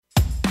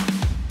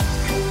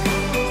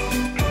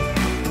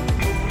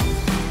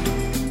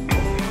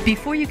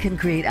Before you can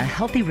create a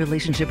healthy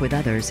relationship with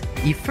others,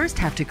 you first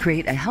have to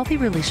create a healthy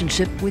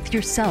relationship with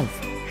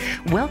yourself.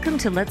 Welcome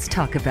to Let's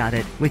Talk About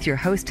It with your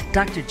host,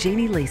 Dr.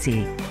 Janie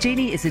Lacey.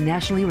 Janie is a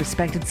nationally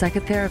respected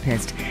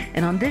psychotherapist,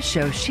 and on this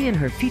show, she and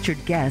her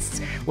featured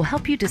guests will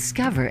help you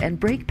discover and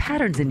break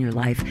patterns in your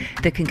life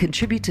that can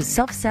contribute to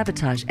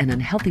self-sabotage and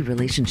unhealthy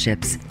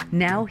relationships.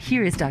 Now,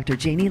 here is Dr.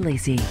 Janie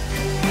Lacey.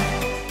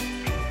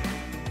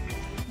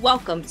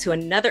 Welcome to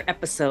another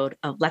episode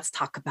of Let's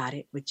Talk About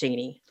It with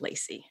Janie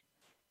Lacey.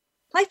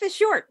 Life is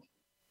short.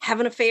 Have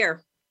an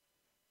affair.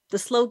 The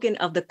slogan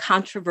of the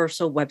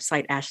controversial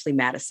website Ashley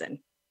Madison,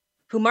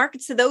 who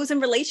markets to those in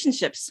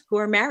relationships who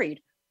are married.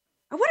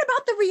 Or what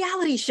about the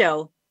reality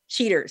show,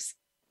 Cheaters?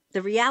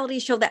 The reality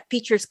show that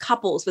features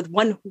couples with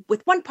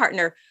one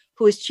partner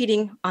who is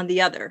cheating on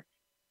the other.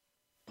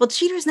 Well,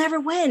 cheaters never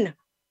win,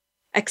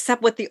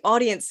 except with the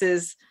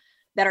audiences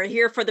that are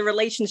here for the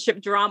relationship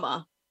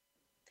drama.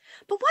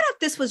 But what if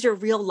this was your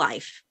real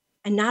life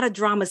and not a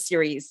drama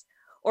series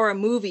or a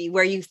movie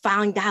where you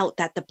found out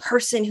that the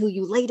person who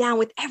you lay down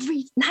with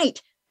every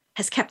night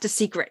has kept a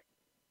secret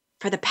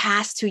for the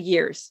past 2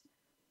 years?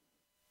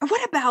 Or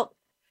what about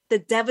the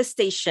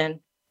devastation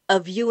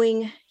of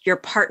viewing your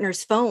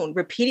partner's phone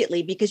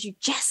repeatedly because you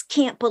just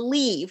can't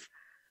believe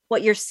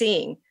what you're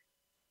seeing?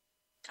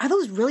 Are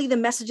those really the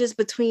messages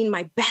between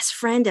my best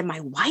friend and my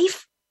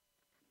wife?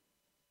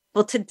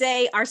 Well,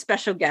 today, our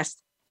special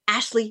guest,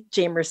 Ashley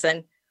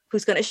Jamerson,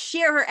 who's going to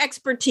share her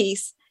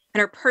expertise and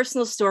her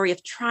personal story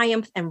of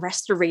triumph and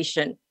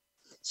restoration.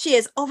 She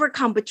has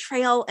overcome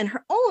betrayal and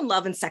her own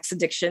love and sex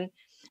addiction.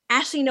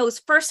 Ashley knows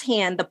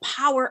firsthand the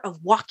power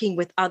of walking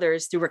with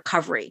others through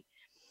recovery.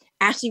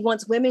 Ashley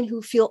wants women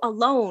who feel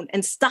alone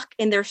and stuck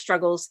in their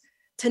struggles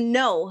to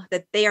know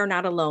that they are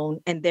not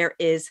alone and there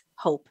is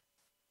hope.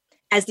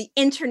 As the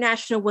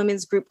International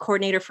Women's Group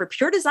Coordinator for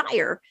Pure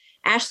Desire,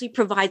 Ashley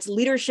provides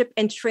leadership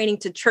and training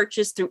to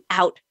churches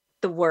throughout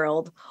the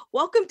world.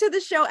 Welcome to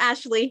the show,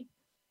 Ashley.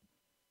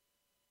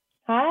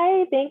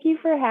 Hi, thank you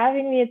for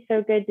having me. It's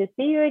so good to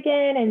see you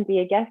again and be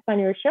a guest on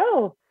your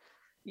show.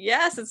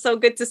 Yes, it's so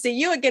good to see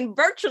you again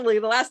virtually.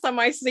 The last time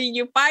I see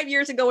you 5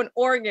 years ago in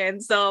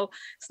Oregon. So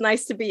it's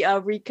nice to be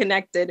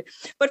reconnected.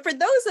 But for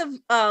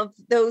those of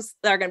those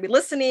that are going to be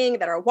listening,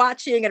 that are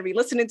watching, going to be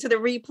listening to the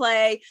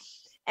replay,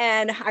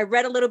 and I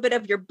read a little bit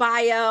of your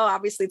bio.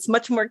 Obviously, it's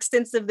much more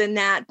extensive than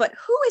that. But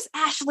who is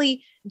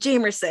Ashley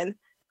Jamerson?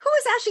 Who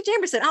is Ashley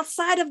Jamerson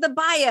outside of the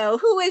bio?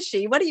 Who is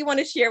she? What do you want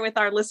to share with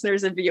our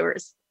listeners and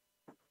viewers?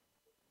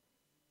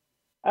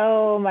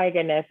 Oh my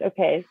goodness.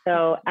 Okay.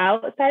 So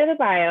outside of the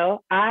bio,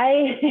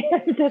 I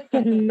am just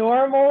a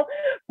normal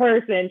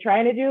person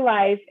trying to do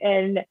life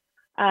and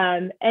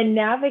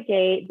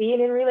navigate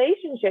being in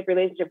relationship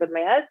with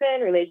my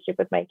husband, relationship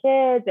with my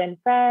kids and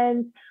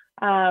friends,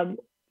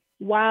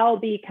 while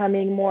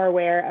becoming more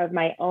aware of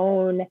my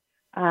own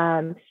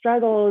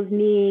struggles,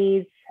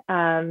 needs,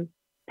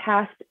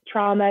 past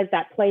traumas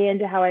that play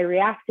into how I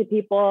react to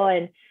people.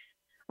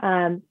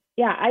 And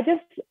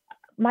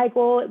my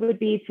goal would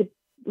be to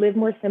live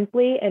more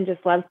simply and just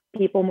love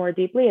people more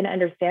deeply and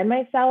understand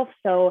myself.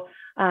 So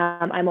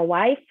I'm a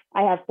wife.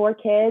 I have 4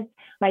 kids.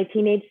 My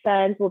teenage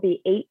sons will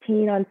be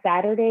 18 on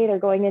Saturday. They're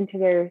going into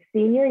their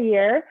senior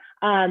year.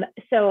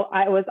 So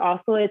I was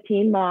also a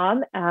teen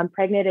mom,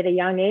 pregnant at a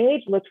young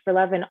age, looked for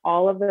love in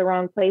all of the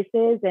wrong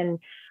places and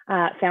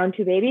found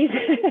 2 babies.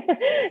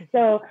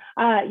 So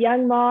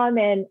young mom,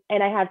 and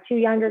I have 2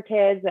 younger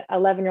kids, an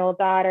 11-year-old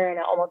daughter and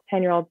an almost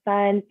 10-year-old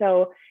son.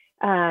 So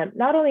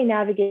not only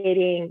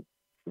navigating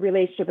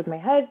relationship with my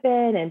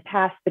husband and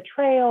past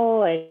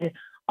betrayal and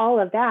all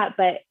of that,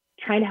 but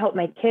trying to help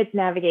my kids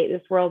navigate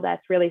this world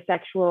that's really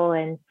sexual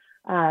and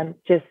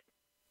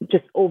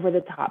just over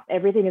the top.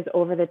 Everything is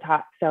over the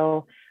top.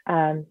 So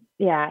so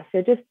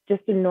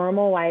just a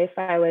normal wife.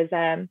 I was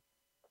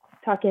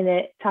talking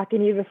to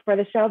you before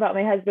the show about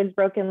my husband's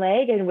broken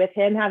leg, and with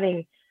him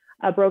having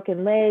a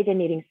broken leg and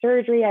needing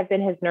surgery, I've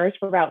been his nurse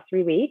for about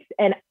 3 weeks,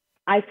 and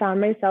I found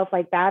myself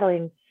like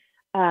battling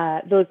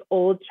those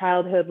old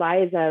childhood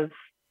lies of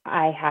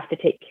I have to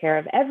take care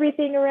of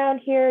everything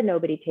around here.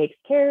 Nobody takes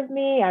care of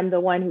me. I'm the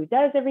one who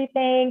does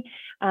everything.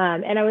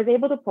 And I was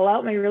able to pull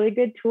out my really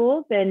good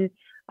tools and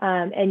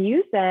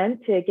use them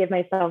to give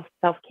myself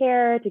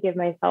self-care, to give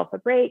myself a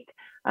break,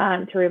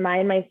 to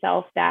remind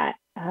myself that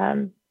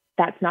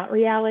that's not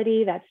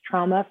reality. That's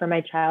trauma from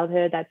my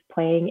childhood that's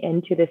playing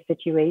into this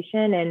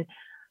situation.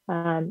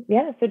 And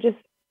so just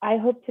I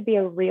hope to be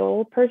a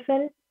real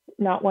person,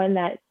 not one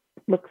that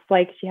looks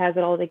like she has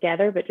it all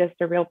together, but just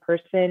a real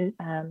person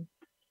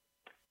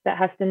that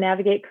has to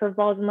navigate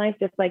curveballs in life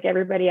just like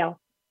everybody else.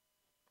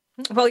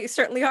 Well, you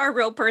certainly are a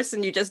real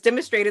person. You just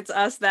demonstrated to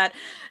us that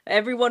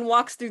everyone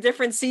walks through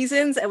different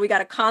seasons and we got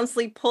to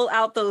constantly pull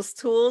out those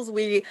tools.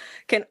 We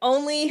can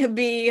only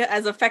be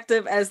as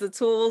effective as the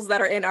tools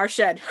that are in our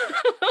shed.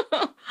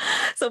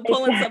 So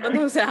pulling some of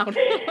those out.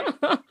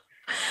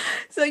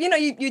 So, you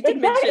did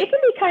mention. It can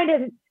be kind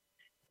of,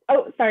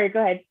 oh, sorry,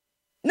 go ahead.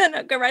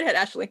 No, go right ahead,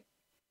 Ashley.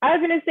 I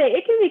was going to say,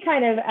 it can be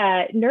kind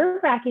of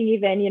nerve-wracking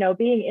even,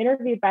 being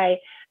interviewed by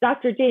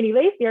Dr. Janie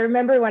Lacey. I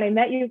remember when I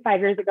met you 5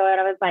 years ago,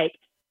 and I was like,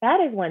 that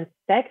is one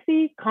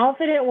sexy,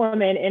 confident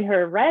woman in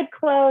her red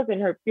clothes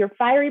and your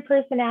fiery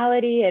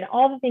personality and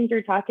all the things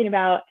you're talking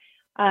about.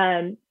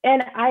 And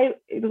I,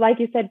 like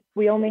you said,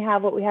 we only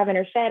have what we have in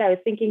our shed. I was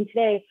thinking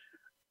today,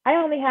 I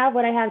only have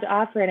what I have to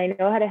offer, and I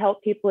know how to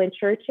help people in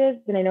churches,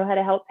 and I know how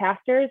to help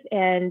pastors.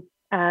 And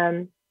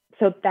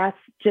so that's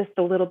just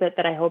a little bit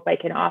that I hope I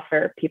can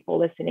offer people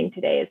listening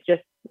today, is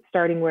just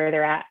starting where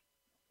they're at.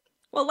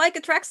 Well, like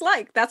attracts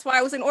like. That's why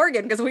I was in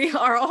Oregon, because we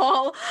are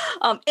all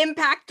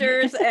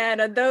impactors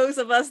and those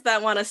of us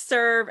that want to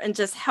serve and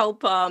just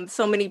help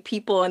so many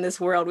people in this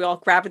world. We all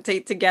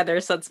gravitate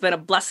together. So it's been a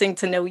blessing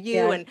to know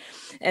you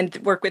and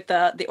work with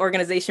the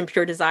organization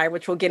Pure Desire,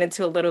 which we'll get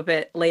into a little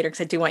bit later,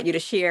 because I do want you to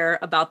share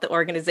about the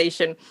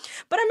organization.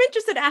 But I'm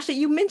interested, Ashley,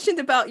 you mentioned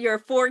about your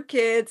 4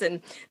 kids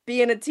and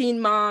being a teen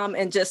mom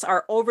and just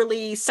our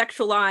overly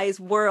sexualized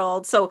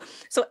world. So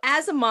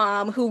as a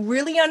mom who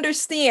really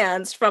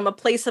understands from a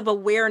place of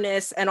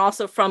awareness and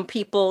also from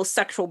people's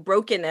sexual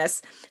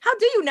brokenness, how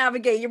do you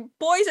navigate? Your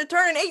boys are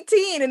turning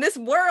 18 in this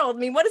world. I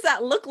mean, what does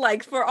that look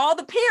like for all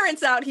the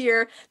parents out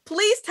here?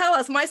 Please tell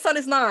us. My son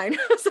is 9.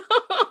 so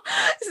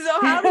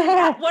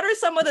what are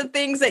some of the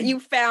things that you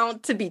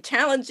found to be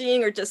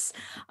challenging, or just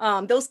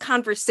those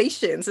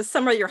conversations? Is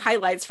some of your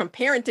highlights from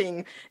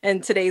parenting in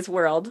today's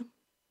world?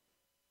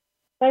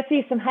 Let's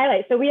see some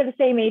highlights. So we have the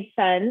same age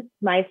sons.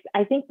 I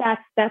think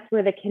that's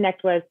where the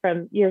connect was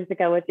from years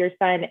ago with your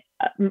son.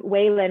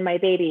 Waylon, my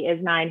baby,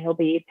 is 9. He'll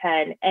be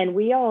 10. And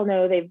we all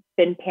know they've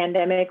been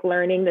pandemic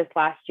learning this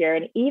last year.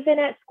 And even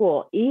at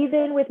school,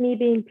 even with me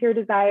being Pure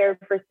Desire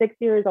for 6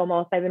 years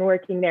almost, I've been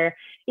working there.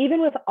 Even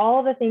with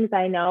all the things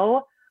I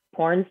know,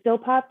 porn still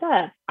popped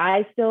up.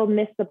 I still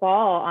missed the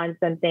ball on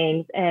some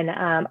things. And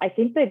I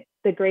think that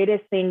the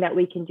greatest thing that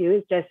we can do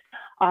is just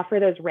offer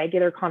those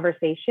regular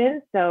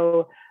conversations.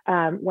 So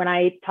when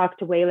I talk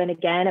to Waylon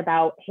again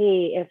about,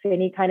 hey, if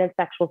any kind of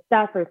sexual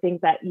stuff or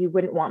things that you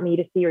wouldn't want me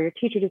to see or your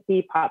teacher to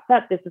see pops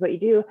up, this is what you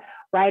do.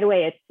 Right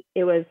away,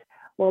 it was,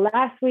 well,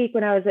 last week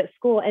when I was at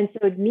school. And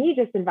so me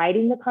just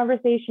inviting the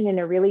conversation in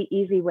a really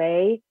easy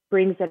way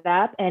brings it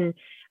up. And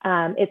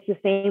it's the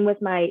same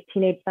with my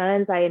teenage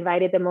sons. I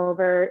invited them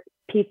over,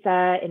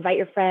 pizza, invite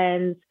your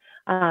friends,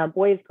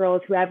 boys,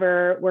 girls,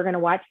 whoever. We're going to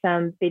watch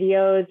some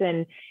videos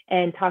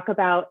and talk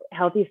about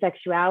healthy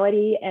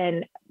sexuality.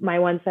 And my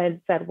one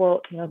son said,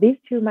 well, these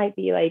two might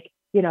be like,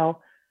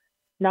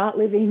 not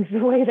living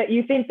the way that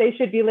you think they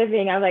should be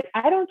living. I'm like,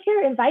 I don't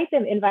care. Invite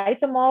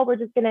them all. We're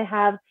just going to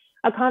have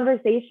a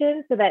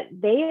conversation so that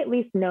they at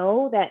least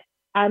know that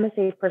I'm a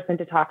safe person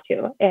to talk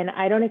to. And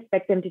I don't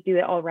expect them to do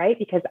it all right,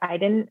 because I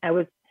didn't. I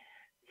was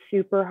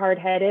super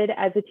hard-headed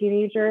as a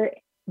teenager,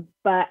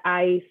 but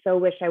I so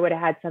wish I would have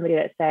had somebody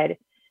that said,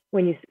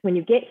 when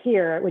you get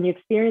here, when you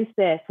experience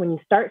this, when you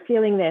start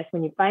feeling this,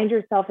 when you find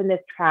yourself in this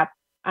trap,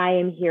 I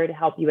am here to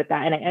help you with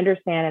that. And I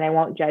understand, and I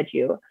won't judge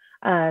you.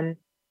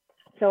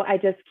 So I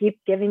just keep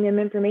giving them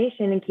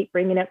information and keep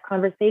bringing up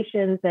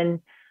conversations.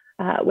 And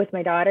with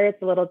my daughter,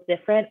 it's a little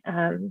different.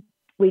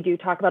 We do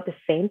talk about the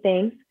same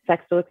things,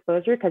 sexual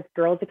exposure, because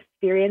girls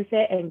experience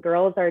it, and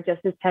girls are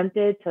just as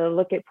tempted to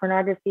look at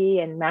pornography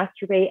and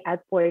masturbate as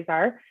boys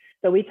are.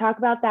 So we talk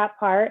about that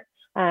part.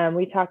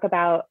 We talk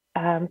about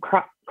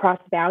cross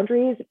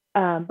boundaries.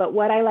 But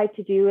what I like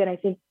to do, and I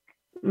think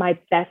my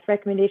best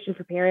recommendation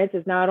for parents,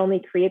 is not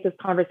only create those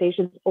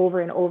conversations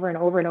over and over and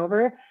over and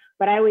over,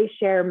 but I always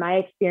share my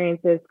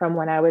experiences from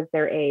when I was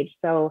their age.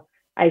 So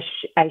I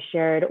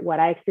shared what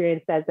I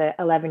experienced as an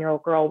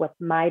 11-year-old girl with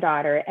my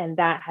daughter, and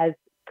that has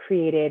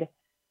created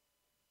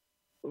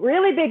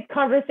really big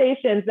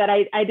conversations that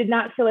I did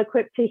not feel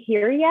equipped to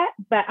hear yet,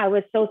 but I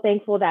was so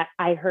thankful that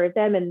I heard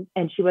them,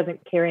 and she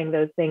wasn't carrying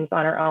those things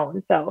on her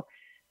own. So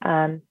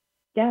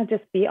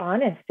just be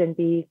honest and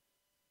be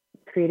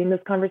creating those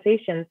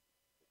conversations.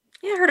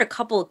 Yeah, I heard a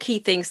couple of key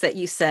things that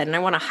you said, and I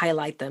want to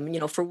highlight them.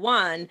 For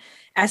one,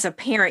 as a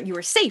parent, you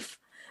were safe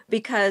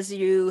because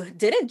you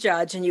didn't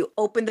judge and you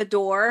opened the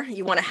door.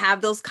 You want to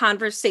have those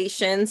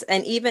conversations.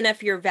 And even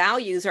if your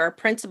values or our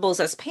principles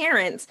as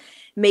parents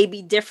may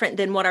be different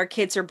than what our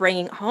kids are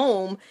bringing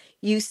home,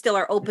 you still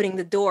are opening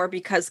the door,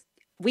 because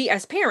we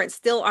as parents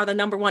still are the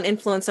number one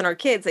influence on our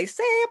kids. They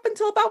say up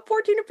until about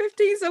 14 or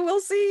 15, so we'll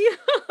see.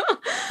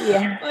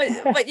 Yeah.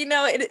 but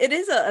it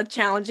is a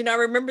challenge. I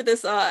remember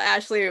this,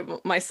 Ashley,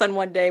 my son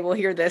one day will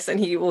hear this, and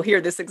he will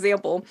hear this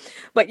example.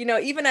 But,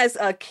 even as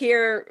a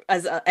care,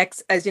 as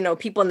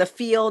people in the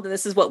field, and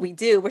this is what we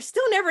do, we're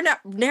still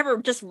never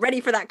just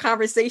ready for that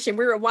conversation.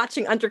 We were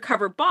watching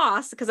Undercover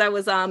Boss, because I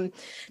was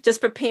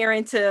just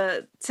preparing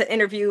to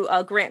interview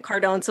Grant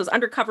Cardone. So it was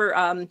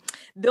Undercover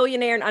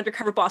Billionaire and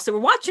Undercover Boss. So we're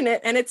watching it,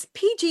 and it's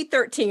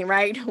PG-13,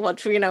 right?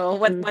 What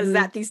is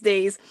that these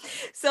days?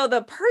 So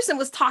the person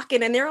was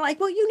talking, and they were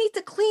like, well, you need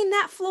to clean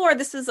that floor.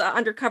 This is an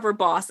Undercover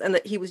Boss. And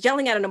he was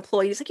yelling at an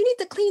employee. He's like, you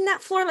need to clean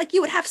that floor like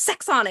you would have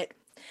sex on it.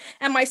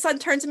 And my son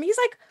turns to me. He's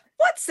like,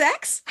 what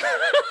sex?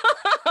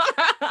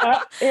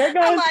 Here it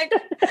goes. I'm like,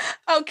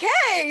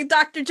 okay,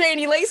 Dr.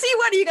 Janie Lacey,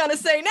 what are you going to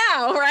say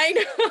now? Right.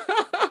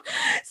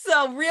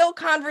 So real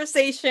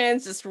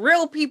conversations, just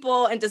real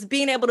people, and just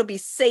being able to be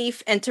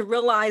safe and to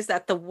realize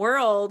that the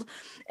world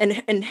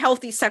and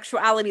healthy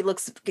sexuality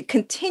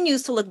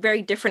continues to look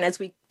very different as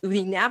we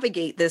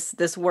navigate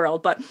this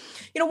world. But,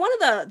 one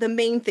of the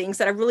main things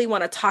that I really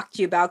want to talk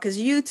to you about, because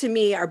you, to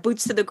me, are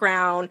boots to the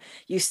ground,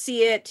 you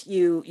see it,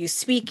 you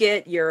speak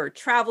it, you're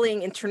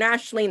traveling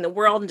internationally in the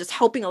world and just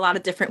helping a lot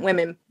of different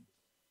women,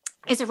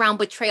 is around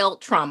betrayal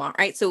trauma,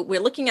 right? So we're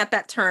looking at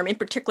that term. In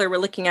particular, we're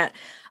looking at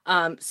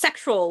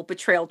sexual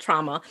betrayal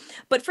trauma.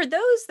 But for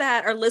those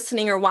that are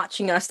listening or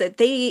watching us, that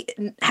they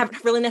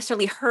haven't really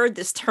necessarily heard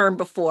this term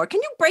before,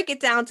 can you break it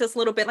down to us a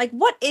little bit? Like,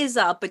 what is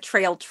a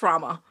betrayal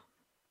trauma?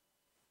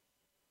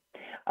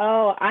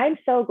 Oh, I'm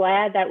so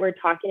glad that we're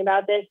talking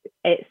about this.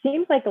 It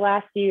seems like the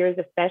last few years,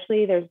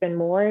 especially, there's been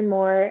more and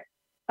more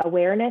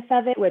awareness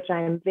of it, which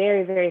I'm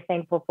very, very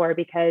thankful for,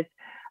 because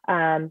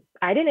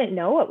I didn't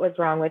know what was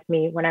wrong with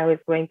me when I was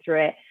going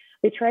through it.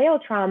 Betrayal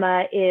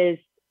trauma is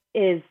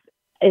the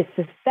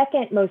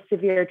second most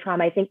severe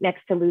trauma, I think,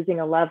 next to losing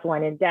a loved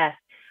one in death.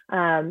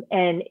 And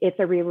it's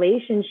a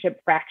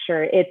relationship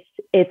fracture.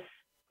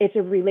 It's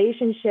a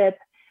relationship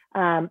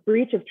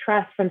breach of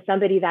trust from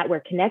somebody that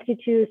we're connected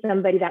to,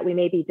 somebody that we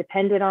may be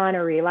dependent on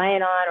or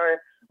reliant on, or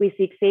we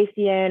seek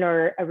safety in,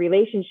 or a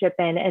relationship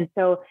in. And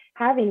so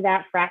having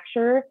that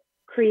fracture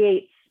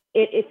creates,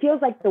 it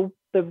feels like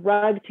the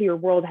rug to your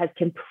world has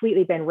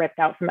completely been ripped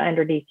out from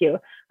underneath you.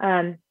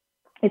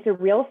 It's a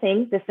real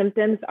thing. The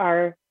symptoms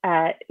are,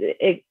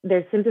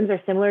 their symptoms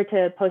are similar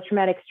to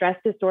post-traumatic stress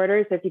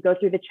disorder. So if you go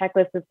through the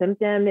checklist of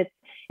symptoms,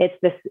 it's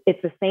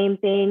the same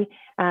thing.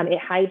 It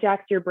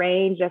hijacks your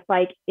brain just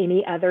like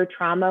any other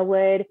trauma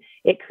would.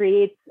 It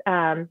creates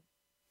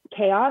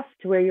chaos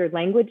to where your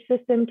language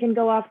system can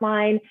go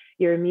offline.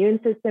 Your immune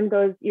system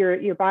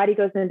your body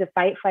goes into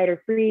fight, flight,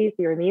 or freeze.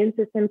 Your immune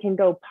system can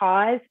go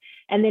pause.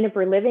 And then if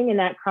we're living in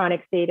that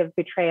chronic state of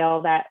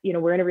betrayal, that,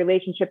 we're in a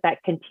relationship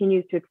that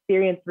continues to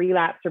experience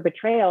relapse or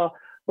betrayal,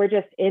 we're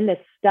just in this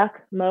stuck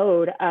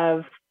mode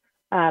of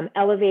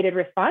elevated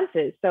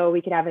responses. So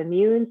we could have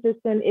immune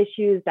system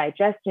issues,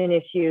 digestion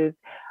issues.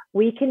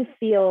 We can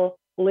feel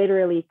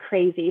literally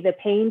crazy. The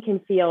pain can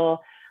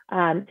feel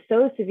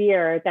so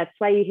severe. That's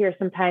why you hear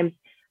sometimes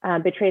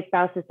betrayed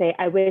spouses say,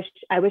 I wish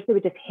they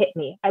would just hit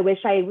me. I wish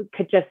I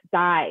could just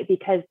die,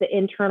 because the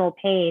internal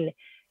pain,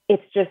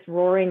 it's just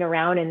roaring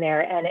around in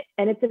there.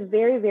 And it's a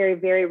very, very,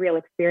 very real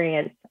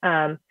experience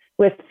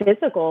with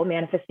physical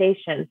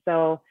manifestation.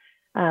 So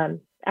I'm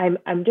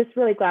just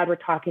really glad we're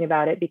talking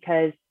about it,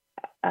 because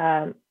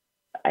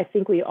I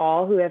think we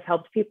all who have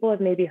helped people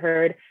have maybe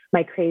heard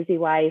my crazy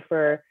wife,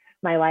 or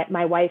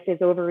my wife is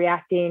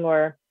overreacting,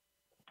 or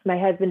my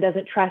husband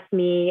doesn't trust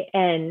me.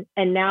 And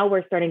now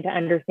we're starting to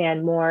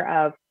understand more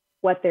of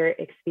what they're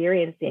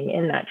experiencing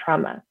in that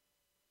trauma.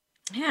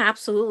 Yeah,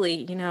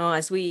 absolutely.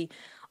 As we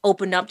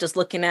opened up just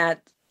looking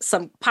at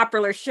some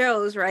popular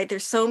shows, right?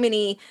 There's so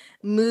many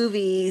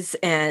movies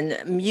and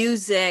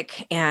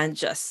music and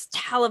just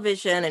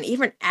television, and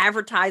even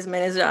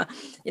advertisement is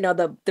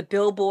the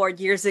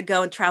billboard years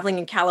ago, and traveling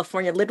in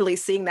California, literally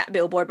seeing that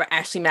billboard by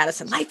Ashley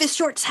Madison, life is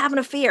short, just have an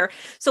affair.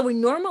 So we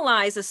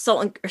normalize a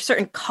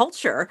certain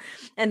culture.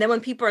 And then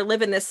when people are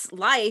living this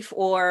life,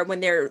 or when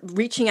they're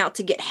reaching out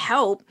to get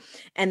help,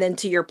 and then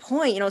to your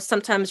point,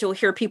 sometimes you'll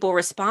hear people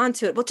respond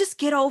to it, well, just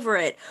get over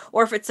it.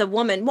 Or if it's a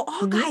woman, well,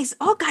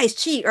 all guys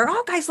cheat, or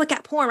all guys look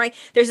at porn, right?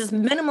 There's this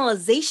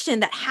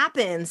minimalization that happens.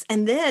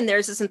 And then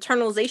there's this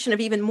internalization of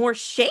even more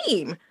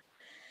shame,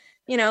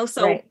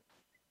 so, right.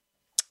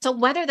 So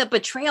whether the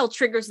betrayal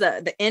triggers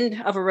the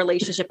end of a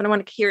relationship, and I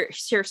want to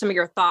share some of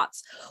your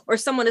thoughts, or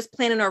someone is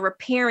planning or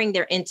repairing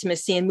their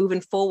intimacy and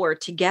moving forward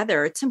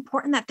together, it's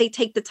important that they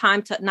take the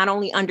time to not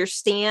only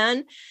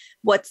understand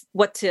what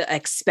to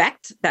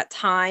expect, that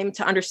time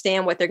to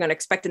understand what they're going to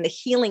expect in the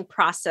healing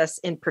process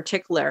in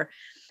particular.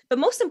 But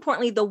most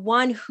importantly, the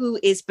one who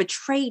is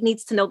betrayed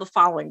needs to know the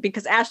following,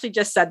 because Ashley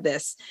just said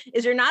this,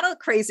 is you're not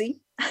crazy,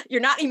 you're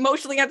not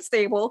emotionally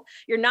unstable,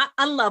 you're not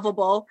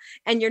unlovable,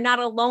 and you're not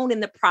alone in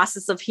the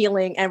process of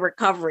healing and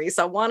recovery.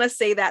 So I want to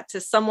say that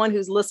to someone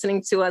who's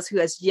listening to us, who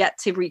has yet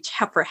to reach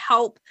for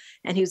help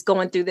and who's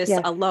going through this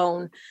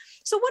alone.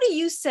 So what do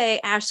you say,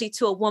 Ashley,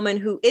 to a woman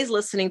who is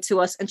listening to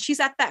us and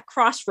she's at that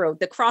crossroad?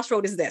 The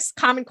crossroad is this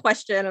common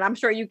question, and I'm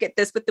sure you get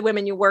this with the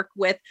women you work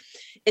with,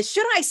 is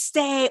should I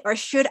stay or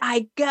should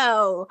I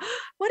go?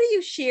 What do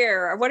you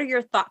share, or what are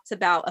your thoughts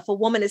about if a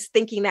woman is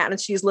thinking that and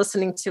she's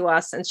listening to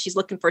us and she's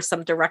looking for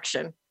some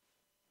direction?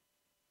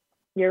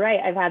 You're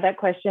right. I've had that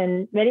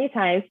question many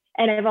times,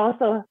 and I've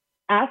also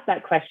asked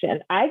that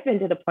question. I've been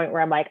to the point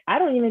where I'm like, I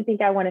don't even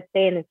think I want to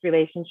stay in this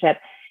relationship.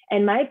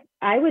 And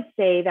I would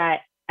say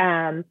that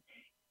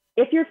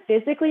if you're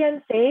physically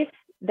unsafe,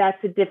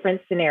 that's a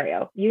different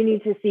scenario. You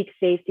need to seek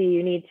safety.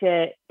 You need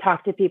to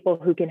talk to people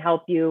who can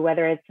help you,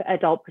 whether it's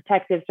adult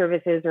protective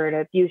services or an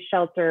abuse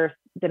shelter,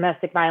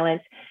 domestic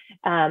violence.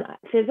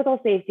 Physical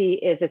safety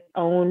is its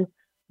own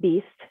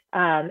beast.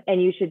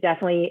 And you should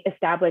definitely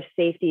establish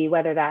safety,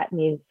 whether that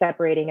means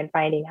separating and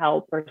finding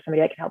help or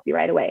somebody that can help you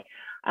right away.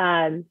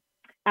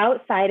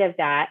 Outside of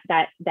that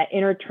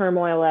inner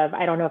turmoil of,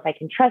 I don't know if I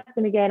can trust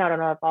them again. I don't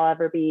know if I'll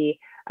ever be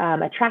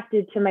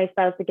attracted to my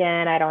spouse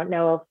again. I don't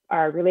know if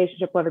our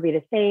relationship will ever be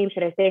the same.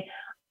 Should I say,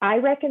 I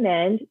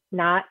recommend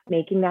not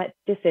making that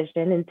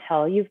decision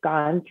until you've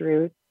gone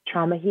through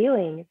trauma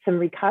healing, some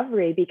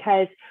recovery,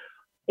 because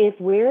if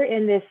we're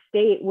in this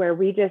state where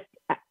we just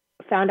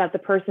found out the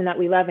person that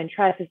we love and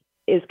trust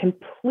is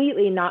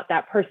completely not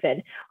that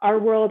person, our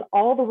world,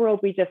 all the world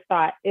we just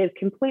thought is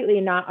completely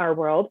not our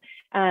world.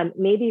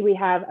 Maybe we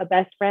have a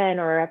best friend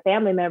or a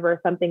family member or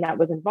something that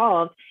was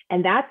involved,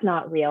 and that's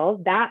not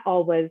real. That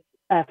all was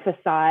a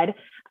facade.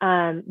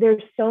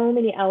 There's so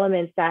many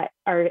elements that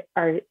are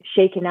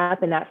shaken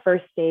up in that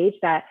first stage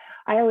that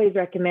I always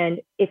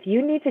recommend, if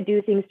you need to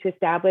do things to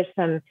establish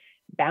some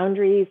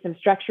boundaries, some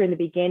structure in the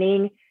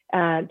beginning,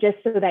 just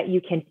so that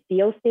you can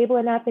feel stable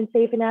enough and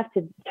safe enough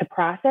to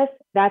process,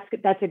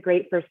 that's a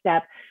great first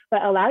step.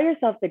 But allow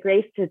yourself the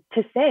grace to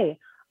say,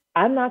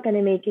 I'm not going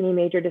to make any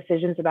major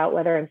decisions about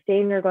whether I'm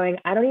staying or going.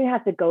 I don't even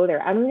have to go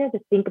there. I don't even have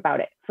to think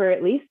about it for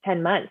at least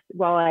 10 months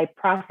while I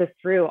process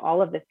through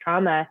all of this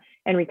trauma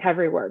and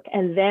recovery work.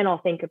 And then I'll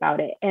think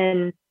about it.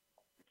 And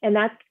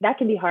that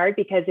can be hard,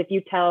 because if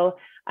you tell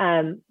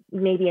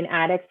maybe an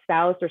addict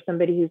spouse or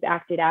somebody who's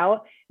acted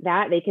out,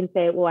 that they can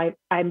say, well,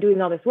 I'm doing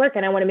all this work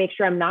and I want to make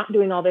sure I'm not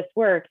doing all this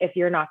work if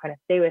you're not going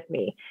to stay with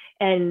me.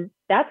 And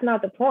that's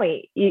not the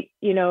point.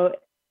 You know,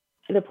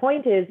 the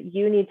point is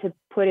you need to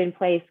put in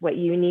place what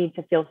you need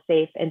to feel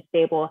safe and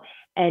stable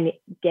and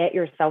get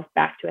yourself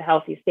back to a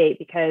healthy state.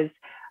 Because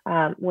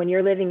when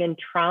you're living in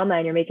trauma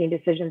and you're making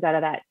decisions out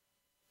of that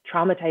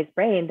traumatized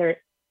brain,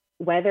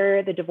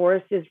 whether the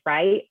divorce is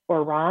right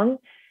or wrong,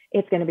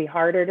 it's going to be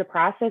harder to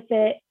process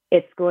it.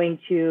 It's going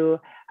to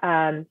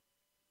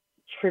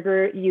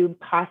trigger you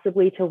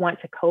possibly to want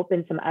to cope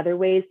in some other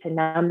ways to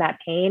numb that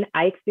pain.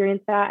 I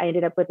experienced that. I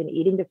ended up with an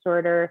eating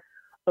disorder,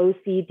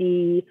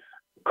 OCD,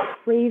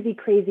 crazy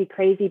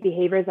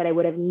behaviors that I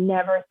would have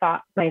never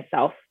thought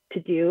myself to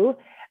do,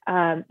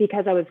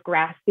 because I was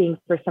grasping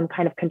for some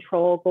kind of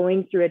control,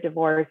 going through a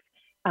divorce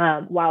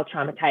while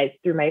traumatized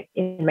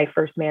in my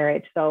first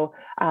marriage. So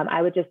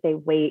I would just say,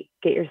 wait,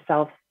 get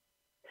yourself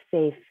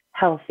safe,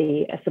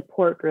 healthy, a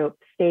support group,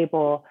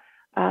 stable,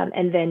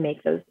 and then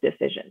make those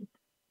decisions.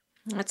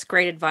 That's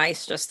great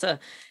advice, just to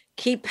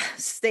keep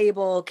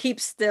stable,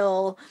 keep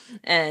still,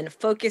 and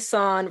focus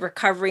on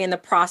recovery in the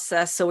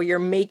process. So you're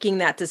making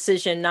that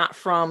decision not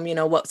from,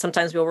 what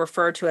sometimes we'll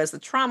refer to as the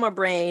trauma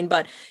brain,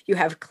 but you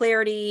have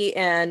clarity.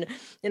 And,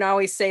 I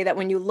always say that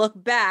when you look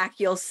back,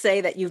 you'll say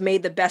that you've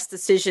made the best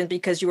decision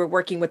because you were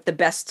working with the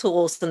best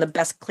tools and the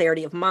best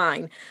clarity of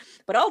mind.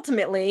 But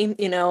ultimately,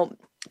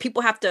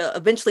 people have to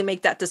eventually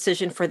make that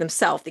decision for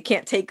themselves. They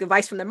can't take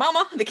advice from their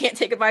mama. They can't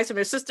take advice from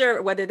their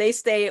sister, whether they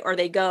stay or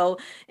they go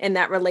in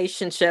that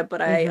relationship.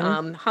 But I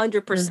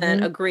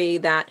 100% agree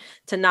that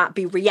to not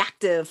be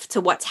reactive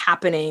to what's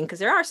happening, because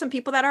there are some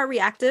people that are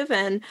reactive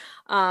and,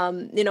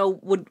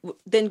 would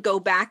then go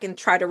back and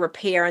try to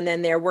repair, and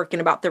then they're working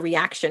about the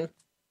reaction.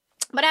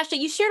 But Ashley,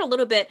 you shared a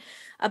little bit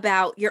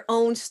about your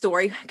own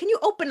story. Can you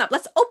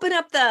let's open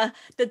up the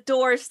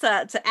doors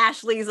to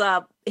Ashley's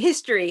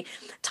history.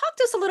 Talk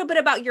to us a little bit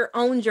about your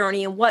own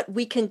journey and what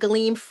we can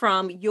glean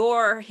from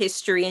your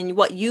history and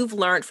what you've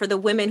learned for the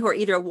women who are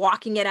either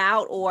walking it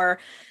out or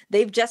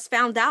they've just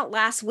found out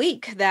last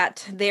week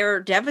that they're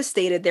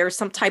devastated. There's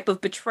some type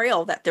of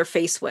betrayal that they're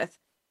faced with.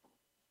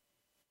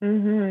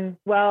 Mm-hmm.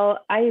 Well,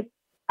 I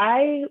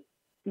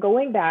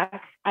going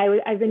back,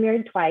 I've been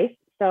married twice.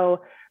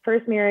 So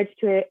first marriage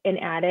to an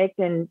addict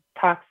and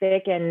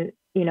toxic. And,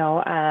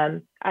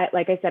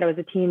 like I said, I was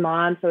a teen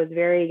mom, so I was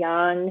very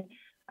young.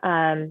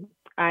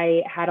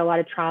 I had a lot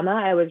of trauma.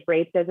 I was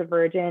raped as a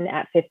virgin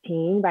at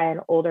 15 by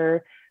an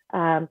older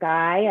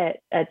guy,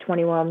 a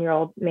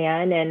 21-year-old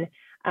man.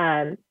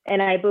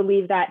 And I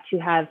believe that to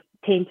have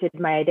tainted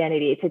my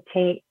identity, to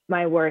taint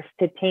my worth,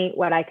 to taint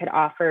what I could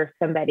offer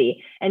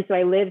somebody. And so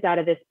I lived out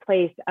of this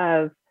place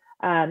of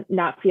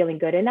not feeling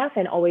good enough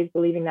and always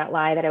believing that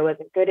lie that I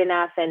wasn't good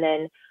enough. And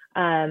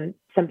then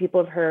some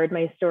people have heard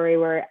my story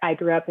where I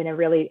grew up in a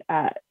really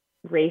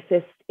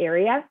racist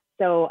area.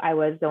 So I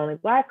was the only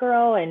Black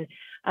girl. And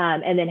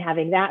then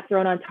having that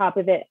thrown on top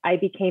of it, I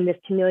became this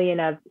chameleon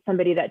of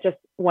somebody that just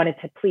wanted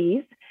to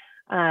please.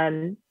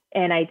 And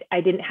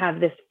I didn't have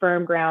this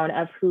firm ground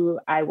of who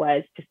I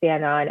was to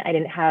stand on. I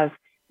didn't have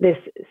this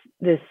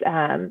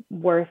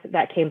worth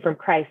that came from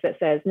Christ that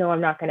says, no,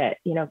 I'm not going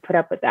to, put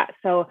up with that.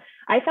 So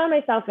I found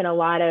myself in a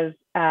lot of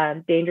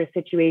dangerous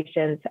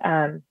situations.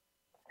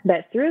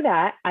 But through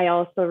that, I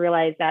also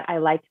realized that I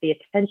liked the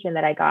attention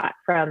that I got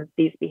from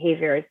these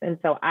behaviors. And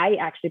so I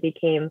actually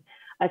became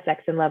a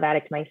sex and love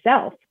addict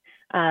myself.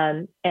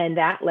 And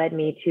that led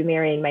me to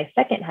marrying my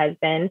second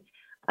husband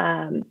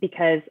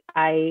because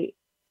I,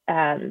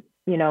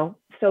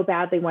 so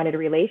badly wanted a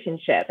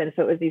relationship. And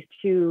so it was these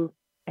two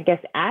I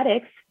guess,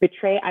 addicts,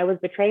 I was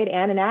betrayed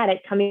and an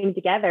addict coming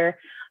together.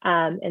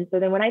 And so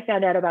then when I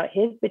found out about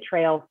his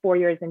betrayal 4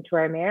 years into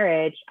our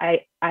marriage,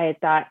 I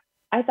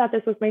thought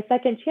this was my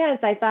second chance.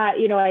 I thought,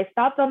 I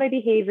stopped all my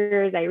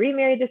behaviors. I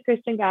remarried this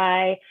Christian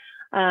guy.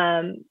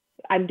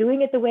 I'm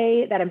doing it the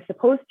way that I'm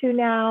supposed to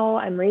now.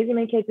 I'm raising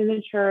my kids in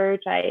the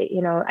church.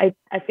 I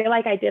feel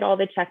like I did all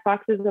the check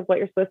boxes of what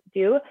you're supposed to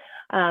do.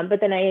 But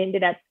then I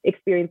ended up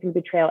experiencing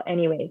betrayal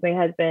anyways. My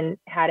husband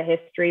had a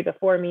history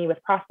before me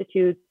with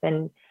prostitutes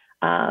and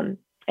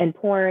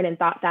porn, and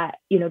thought that,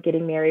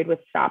 getting married would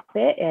stop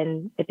it,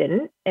 and it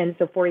didn't. And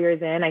so 4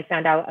 years in, I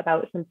found out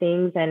about some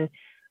things, and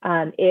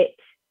I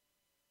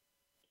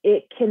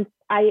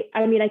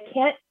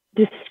can't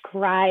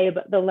describe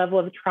the level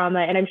of trauma,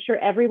 and I'm sure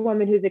every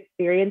woman who's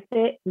experienced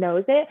it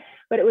knows it,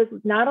 but it was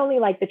not only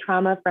like the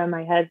trauma from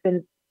my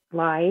husband's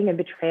lying and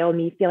betrayal,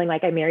 me feeling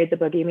like I married the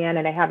boogeyman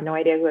and I have no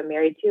idea who I'm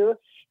married to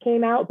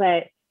came out,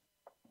 but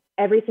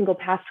every single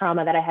past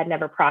trauma that I had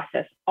never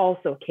processed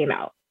also came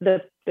out.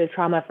 The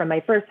trauma from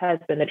my first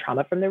husband, the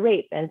trauma from the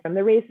rape and from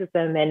the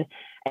racism and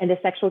the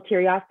sexual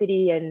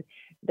curiosity and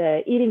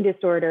the eating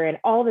disorder and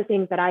all the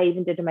things that I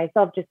even did to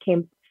myself just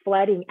came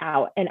flooding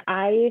out. And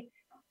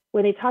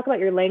when they talk about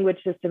your language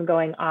system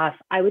going off,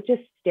 I would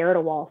just stare at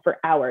a wall for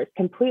hours,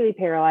 completely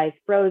paralyzed,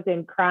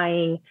 frozen,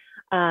 crying.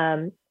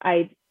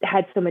 I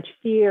had so much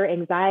fear,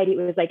 anxiety. It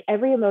was like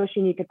every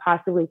emotion you could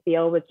possibly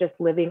feel was just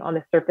living on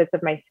the surface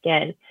of my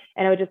skin.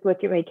 And I would just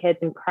look at my kids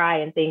and cry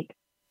and think,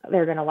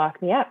 they're going to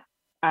lock me up.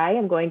 I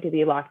am going to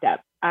be locked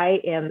up. I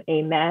am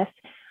a mess.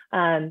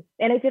 And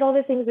I did all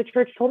the things the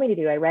church told me to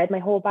do. I read my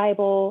whole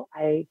Bible.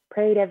 I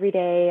prayed every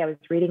day. I was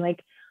reading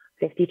like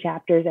 50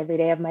 chapters every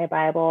day of my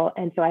Bible.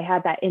 And so I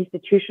had that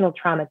institutional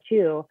trauma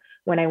too,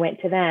 when I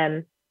went to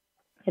them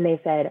and they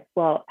said,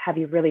 well, have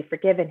you really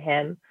forgiven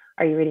him?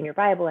 Are you reading your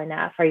Bible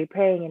enough? Are you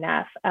praying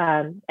enough?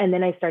 And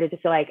then I started to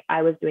feel like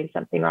I was doing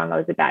something wrong. I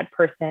was a bad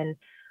person,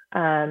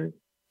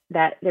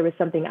 that there was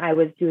something I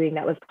was doing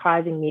that was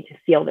causing me to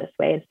feel this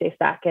way and stay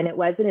stuck. And it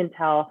wasn't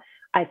until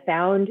I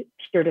found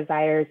Pure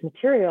Desires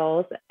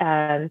materials,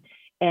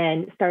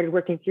 and started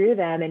working through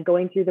them and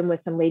going through them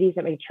with some ladies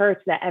at my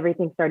church that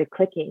everything started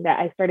clicking, that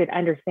I started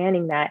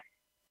understanding that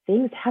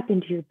things happen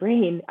to your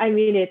brain. I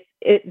mean,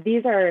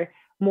 these are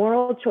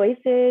moral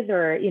choices,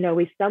 or,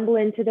 we stumble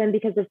into them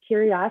because of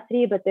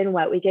curiosity, but then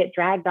what? We get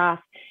dragged off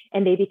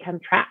and they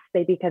become traps,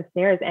 they become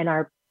snares, and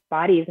our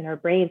bodies and our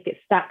brains get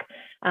stuck.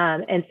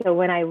 And so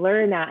when I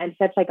learned that, I'm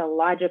such like a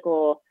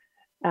logical,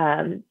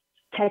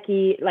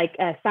 techie, like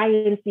a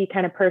sciencey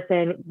kind of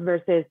person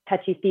versus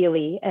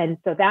touchy-feely. And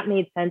so that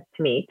made sense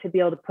to me to be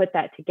able to put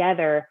that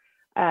together,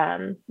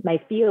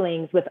 my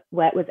feelings with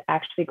what was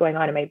actually going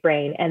on in my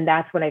brain. And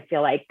that's when I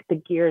feel like the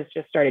gears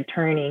just started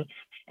turning,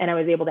 and I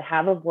was able to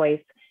have a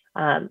voice,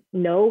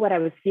 know what I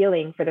was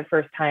feeling for the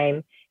first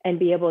time, and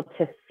be able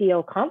to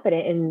feel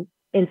confident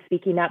in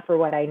speaking up for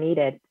what I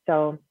needed.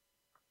 So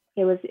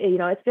it was,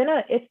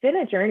 it's been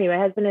a journey. My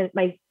husband and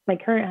my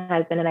current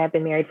husband and I have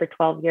been married for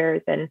 12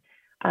 years, and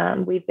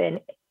we've been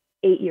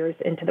 8 years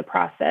into the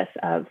process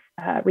of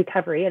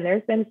recovery, and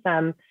there's been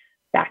some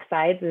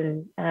backsides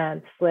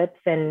and slips,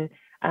 and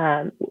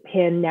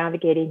him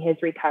navigating his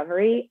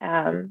recovery.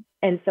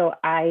 And so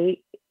I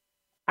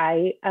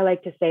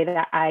like to say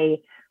that I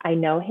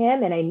know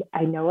him, and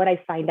I know what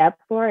I signed up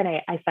for, and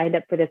I signed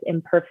up for this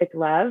imperfect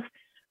love.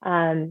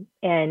 And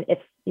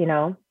it's,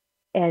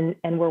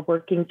 and we're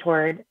working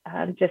toward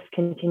just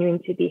continuing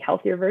to be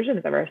healthier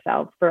versions of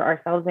ourselves for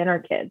ourselves and our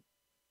kids.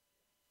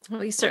 Well,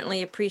 we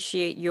certainly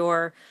appreciate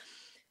your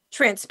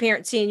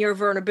transparency and your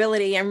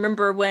vulnerability. I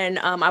remember when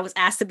I was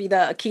asked to be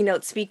the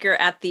keynote speaker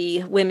at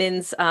the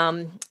women's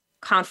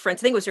conference.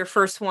 I think it was your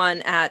first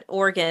one at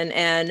Oregon,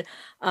 and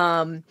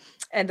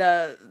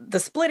the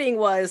splitting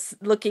was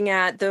looking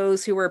at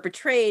those who were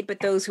betrayed, but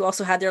those who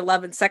also had their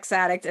love and sex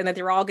addict, and that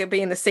they were all going to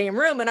be in the same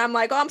room. And I'm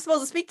like, oh, I'm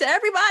supposed to speak to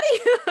everybody.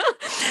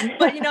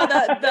 But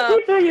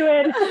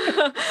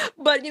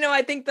but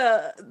I think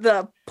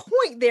the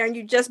point there, and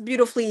you just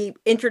beautifully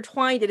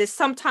intertwined it, is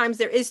sometimes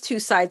there is two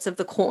sides of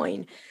the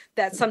coin.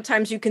 That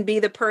sometimes you can be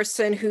the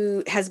person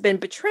who has been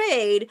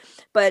betrayed,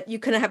 but you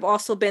can have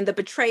also been the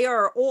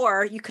betrayer,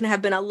 or you can have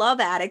been a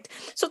love addict.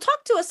 So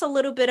talk to us a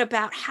little bit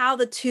about how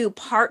the two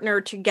partner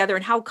together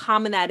and how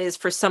common that is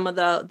for some of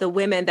the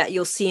women that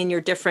you'll see in your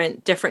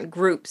different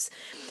groups.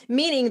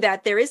 Meaning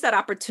that there is that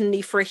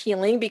opportunity for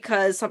healing,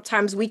 because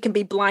sometimes we can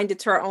be blinded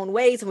to our own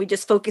ways and we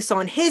just focus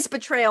on his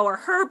betrayal or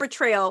her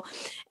betrayal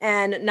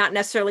and not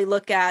necessarily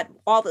look at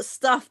all the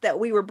stuff that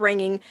we were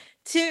bringing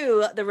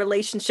to the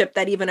relationship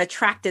that even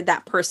attracted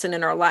that person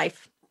in our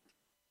life.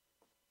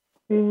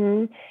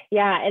 Mm-hmm.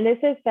 Yeah. And this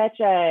is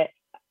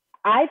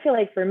I feel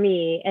like for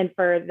me and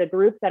for the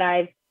group that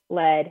I've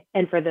led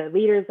and for the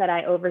leaders that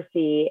I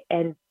oversee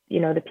and,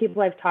 the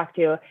people I've talked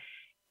to,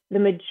 the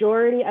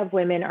majority of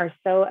women are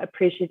so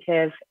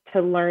appreciative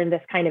to learn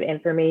this kind of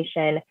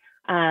information.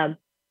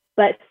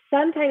 But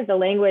sometimes the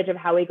language of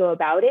how we go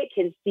about it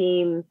can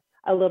seem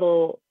a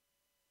little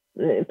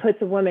puts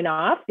a woman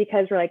off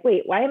because we're like,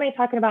 wait, why am I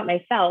talking about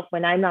myself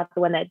when I'm not the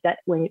one that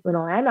when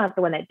I'm not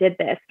the one that did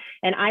this?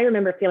 And I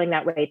remember feeling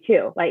that way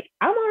too. Like,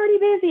 I'm already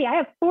busy. I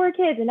have 4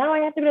 kids and now I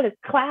have to go to this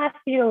class,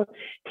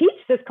 teach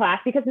this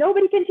class because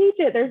nobody can teach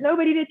it. There's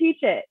nobody to teach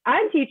it.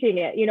 I'm teaching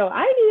it.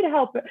 I need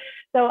help.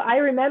 So I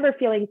remember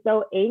feeling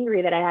so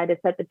angry that I had to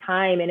set the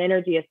time and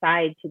energy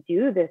aside to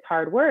do this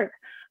hard work.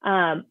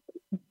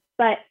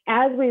 But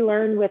as we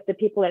learned with the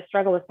people that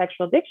struggle with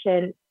sexual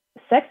addiction,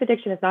 sex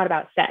addiction is not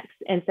about sex.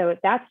 And so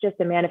that's just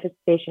a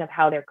manifestation of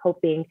how they're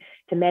coping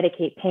to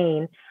medicate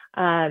pain.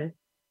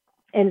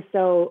 And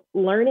so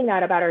learning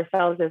that about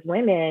ourselves as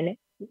women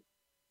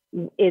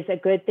is a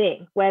good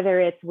thing, whether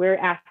it's we're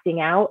acting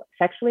out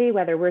sexually,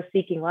 whether we're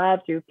seeking love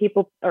through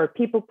people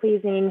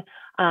pleasing,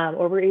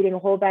 or we're eating a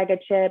whole bag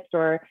of chips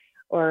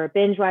or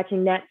binge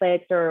watching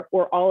Netflix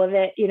or all of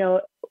it.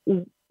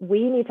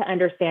 We need to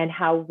understand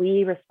how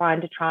we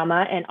respond to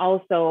trauma and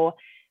also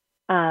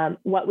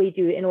what we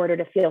do in order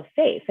to feel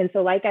safe. And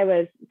so, like I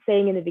was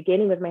saying in the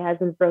beginning with my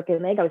husband's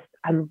broken leg,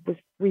 I was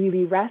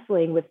really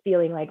wrestling with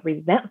feeling like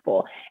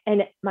resentful.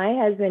 And my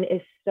husband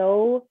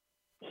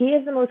he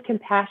is the most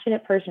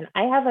compassionate person.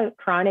 I have a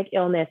chronic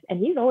illness and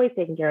he's always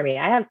taking care of me.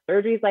 I have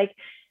surgeries. Like,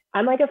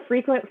 I'm like a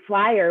frequent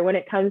flyer when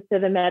it comes to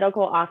the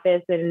medical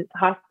office and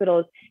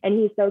hospitals, and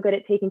he's so good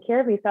at taking care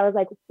of me. So I was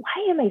like,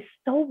 why am I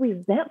so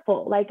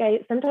resentful? Like,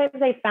 sometimes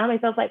I found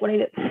myself like wanting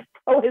to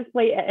throw his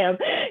plate at him,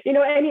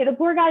 and the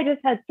poor guy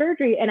just had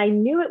surgery and I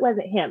knew it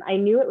wasn't him. I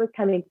knew it was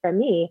coming from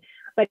me,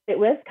 but it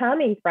was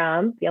coming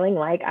from feeling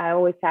like I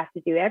always have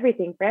to do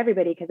everything for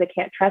everybody because I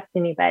can't trust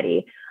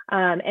anybody.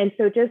 And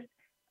so just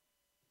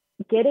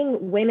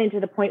getting women to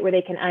the point where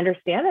they can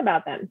understand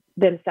about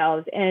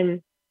themselves.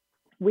 And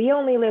we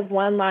only live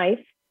one life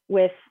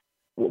with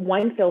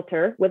one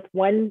filter, with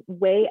one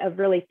way of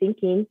really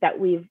thinking that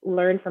we've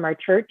learned from our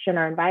church and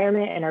our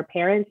environment and our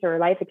parents or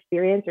life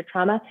experience or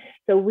trauma.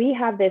 So we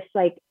have this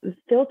like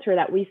filter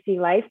that we see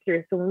life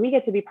through. So when we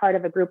get to be part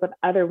of a group of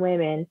other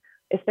women,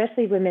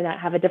 especially women that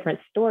have a different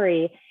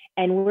story,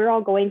 and we're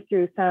all going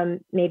through some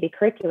maybe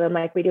curriculum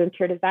like we do in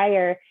Pure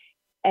Desire,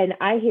 and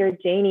I hear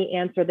Janie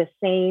answer the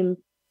same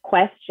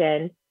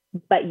question,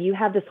 but you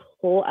have this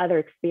whole other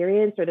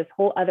experience or this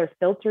whole other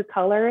filter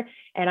color.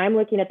 And I'm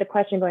looking at the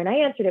question going, I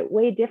answered it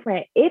way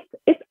different. It's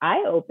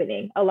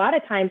eye-opening. A lot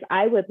of times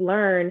I would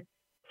learn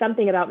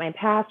something about my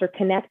past or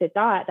connect a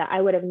dot that I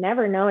would have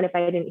never known if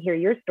I didn't hear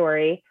your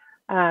story,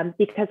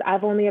 because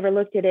I've only ever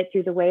looked at it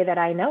through the way that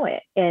I know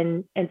it.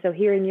 And so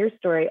hearing your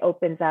story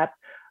opens up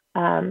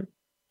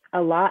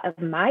a lot of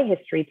my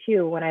history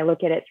too, when I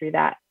look at it through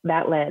that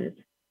lens.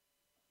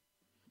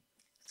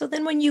 So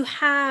then when you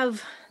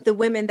have the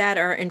women that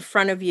are in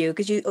front of you,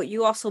 because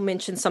you also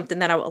mentioned something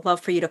that I would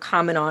love for you to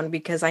comment on,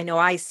 because I know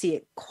I see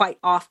it quite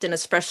often,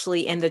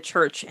 especially in the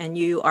church, and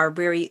you are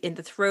very in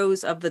the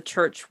throes of the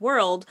church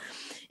world,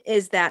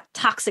 is that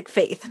toxic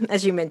faith,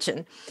 as you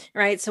mentioned,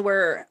 right? So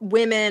where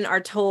women are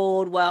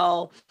told,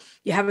 well,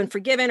 you haven't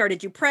forgiven, or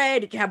did you pray?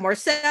 Did you have more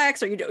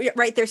sex? Or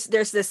right? There's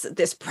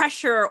this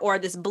pressure or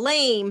this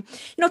blame.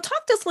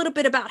 Talk to us a little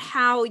bit about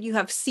how you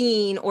have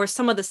seen or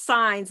some of the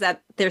signs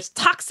that there's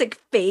toxic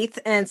faith,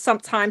 and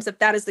sometimes if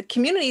that is the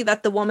community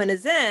that the woman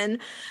is in,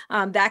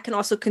 that can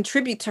also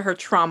contribute to her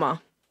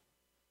trauma.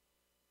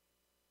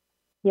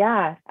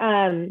 Yeah.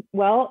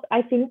 Well,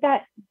 I think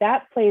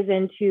that plays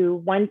into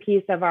one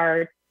piece of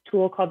our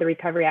tool called the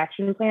Recovery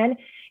Action Plan.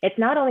 It's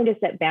not only to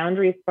set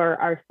boundaries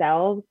for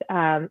ourselves,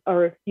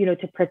 or,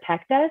 to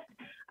protect us.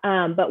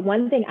 But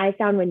one thing I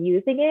found when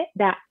using it,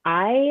 that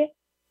I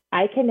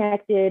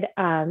connected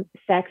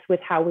sex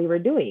with how we were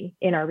doing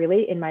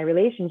in my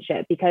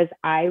relationship, because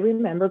I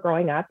remember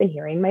growing up and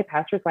hearing my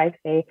pastor's wife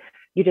say,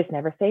 you just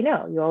never say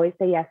no. You always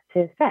say yes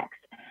to sex.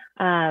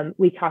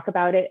 We talk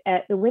about it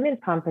at the women's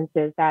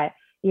conferences that,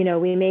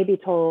 we may be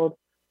told,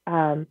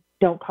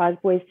 don't cause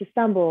boys to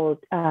stumble.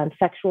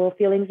 Sexual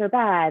feelings are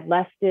bad.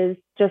 Lust is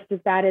just as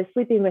bad as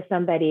sleeping with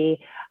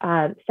somebody.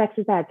 Sex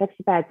is bad. Sex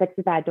is bad. Sex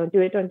is bad. Don't do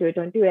it. Don't do it.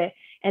 Don't do it.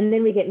 And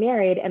then we get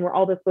married, and we're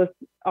all of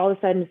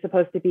a sudden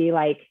supposed to be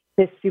like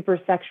this super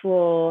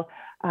sexual,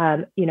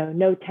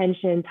 no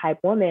tension type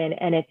woman,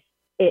 and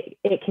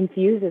it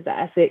confuses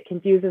us. It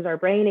confuses our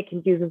brain. It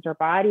confuses our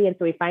body, and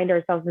so we find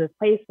ourselves in this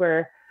place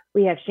where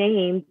we have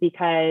shame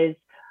because,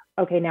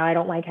 okay, now I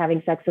don't like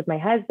having sex with my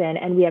husband.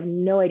 And we have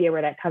no idea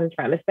where that comes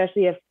from,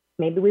 especially if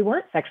maybe we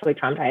weren't sexually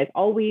traumatized.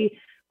 All we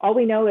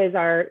know is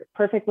our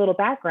perfect little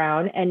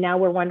background. And now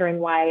we're wondering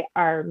why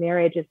our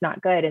marriage is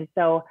not good. And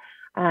so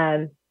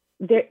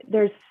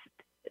there's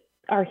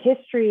our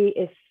history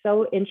is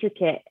so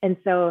intricate. And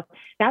so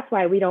that's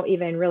why we don't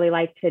even really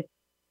like to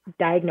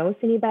diagnose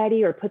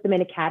anybody or put them in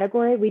a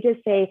category. We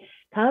just say,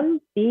 come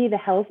be the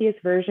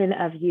healthiest version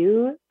of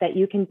you that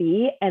you can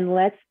be. And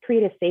let's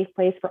create a safe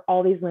place for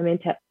all these women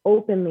to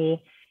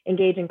openly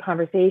engage in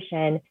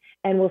conversation.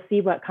 And we'll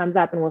see what comes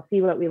up, and we'll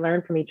see what we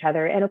learn from each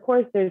other. And of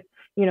course, there's,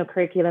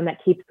 curriculum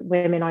that keeps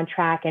women on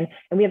track. And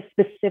we have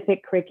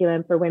specific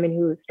curriculum for women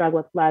who struggle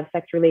with love,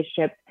 sex,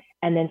 relationships,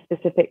 and then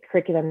specific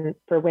curriculum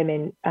for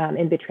women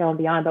in betrayal and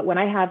beyond. But when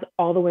I have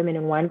all the women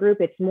in one group,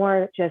 it's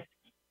more just,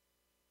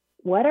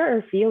 what are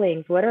our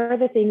feelings? What are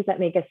the things that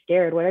make us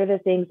scared? What are the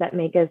things that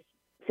make us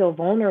feel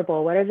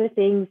vulnerable? What are the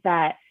things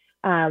that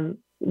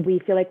we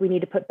feel like we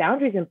need to put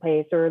boundaries in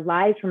place, or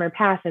lies from our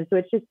past? And so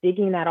it's just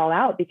digging that all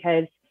out,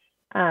 because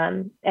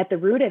at the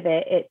root of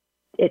it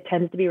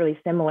tends to be really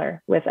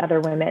similar with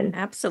other women.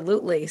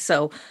 Absolutely.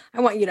 So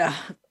I want you to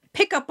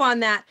pick up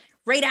on that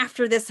right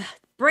after this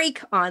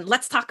break on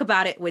Let's Talk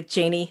About It with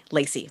Janie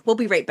Lacey. We'll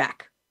be right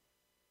back.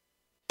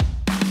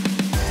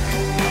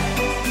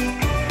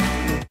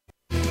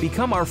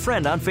 Become our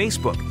friend on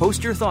Facebook.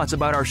 Post your thoughts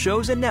about our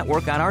shows and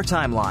network on our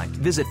timeline.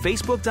 Visit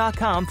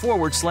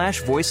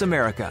facebook.com/Voice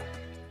America.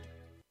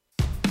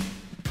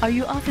 Are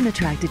you often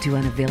attracted to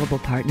unavailable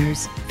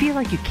partners? Feel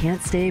like you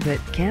can't stay but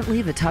can't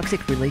leave a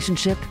toxic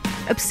relationship?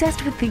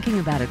 Obsessed with thinking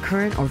about a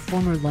current or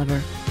former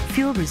lover?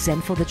 Feel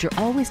resentful that you're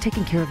always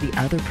taking care of the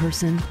other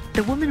person?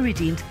 The Woman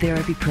Redeemed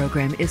Therapy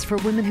Program is for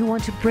women who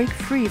want to break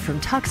free from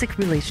toxic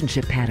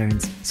relationship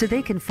patterns so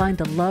they can find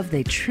the love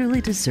they truly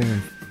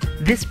deserve.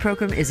 This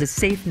program is a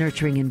safe,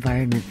 nurturing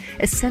environment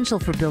essential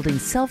for building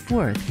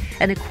self-worth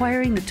and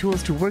acquiring the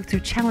tools to work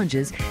through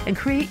challenges and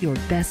create your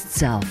best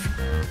self.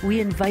 We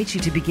invite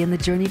you to begin the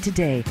journey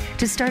today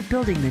to start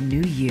building the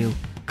new you.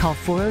 Call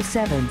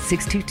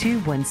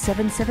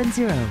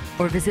 407-622-1770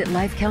 or visit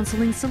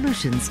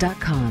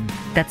lifecounseling.solutions.com.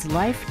 That's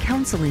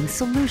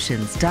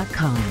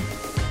lifecounseling.solutions.com.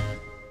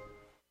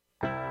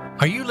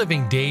 Are you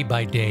living day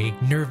by day,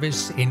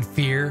 nervous, in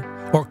fear,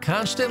 or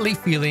constantly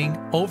feeling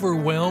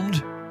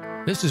overwhelmed?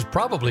 This is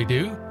probably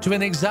due to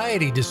an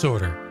anxiety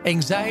disorder.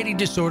 Anxiety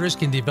disorders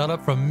can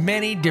develop from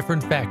many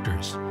different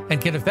factors and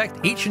can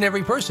affect each and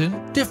every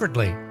person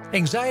differently.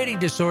 Anxiety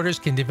disorders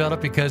can develop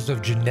because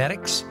of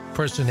genetics,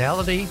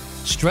 personality,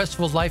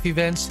 stressful life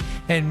events,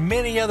 and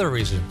many other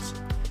reasons.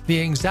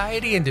 The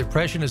Anxiety and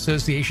Depression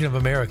Association of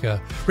America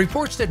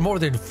reports that more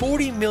than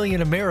 40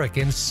 million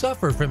Americans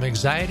suffer from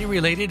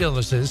anxiety-related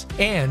illnesses,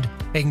 and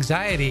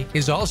anxiety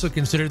is also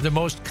considered the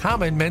most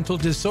common mental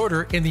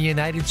disorder in the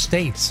United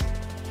States.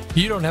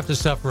 You don't have to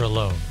suffer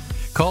alone.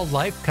 Call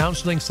Life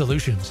Counseling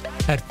Solutions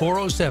at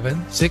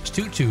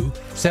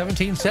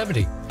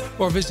 407-622-1770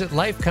 or visit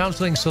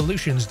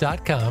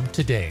lifecounseling.solutions.com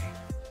today.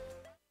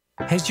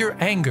 Has your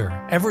anger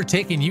ever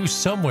taken you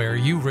somewhere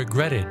you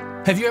regretted?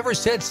 Have you ever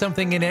said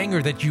something in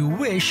anger that you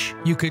wish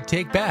you could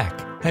take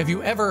back? Have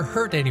you ever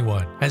hurt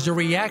anyone as a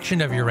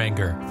reaction of your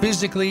anger,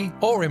 physically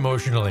or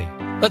emotionally?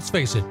 Let's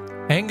face it,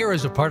 anger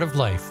is a part of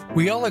life.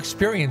 We all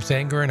experience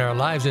anger in our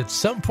lives at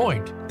some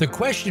point. The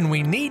question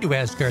we need to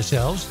ask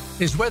ourselves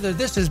is whether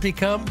this has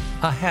become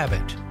a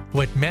habit.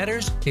 What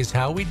matters is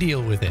how we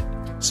deal with it.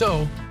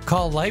 So,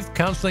 call Life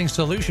Counseling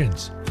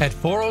Solutions at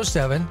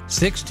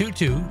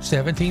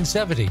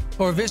 407-622-1770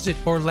 or visit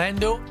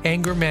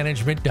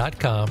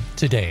OrlandoAngerManagement.com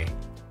today.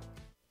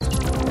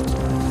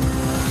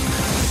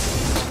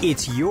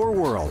 It's your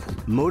world.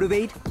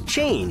 Motivate,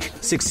 change,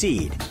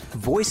 succeed.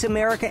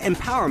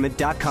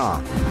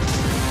 VoiceAmericaEmpowerment.com.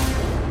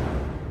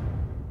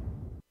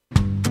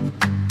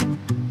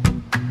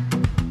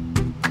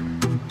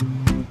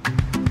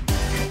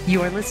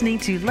 You are listening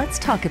to Let's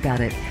Talk About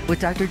It with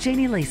Dr.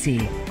 Janie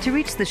Lacey. To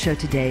reach the show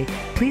today,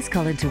 please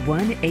call into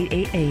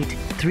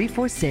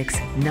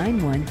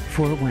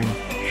 1-888-346-9141.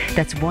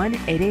 That's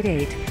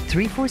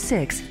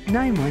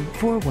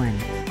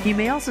 1-888-346-9141. You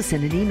may also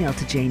send an email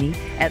to Janie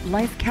at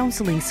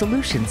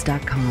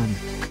lifecounseling.solutions.com.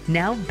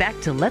 Now back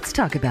to Let's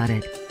Talk About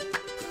It.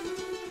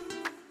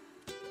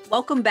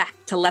 Welcome back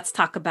to Let's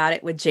Talk About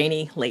It with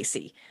Janie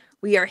Lacey.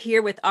 We are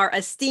here with our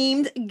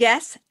esteemed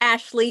guest,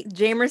 Ashley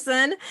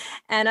Jamerson.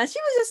 And she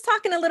was just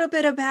talking a little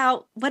bit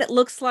about what it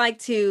looks like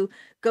to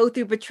go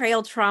through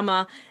betrayal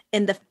trauma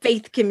in the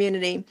faith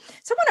community.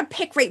 So I want to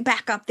pick right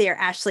back up there,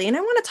 Ashley, and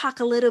I want to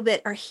talk a little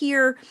bit or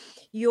hear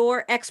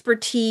your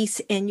expertise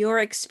and your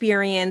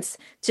experience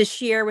to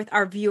share with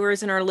our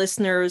viewers and our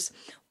listeners.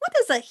 What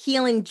does a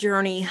healing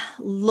journey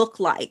look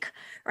like,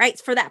 right?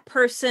 For that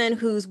person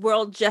whose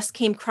world just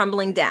came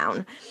crumbling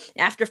down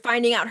after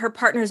finding out her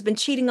partner has been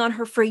cheating on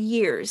her for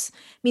years. I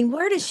mean,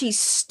 where does she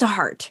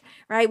start,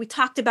 right? We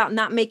talked about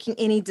not making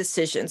any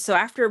decisions. So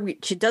after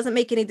she doesn't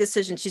make any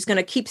decisions, she's going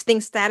to keep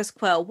things status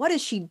quo. What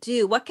does she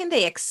do? What can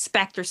they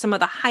expect, or some of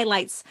the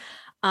highlights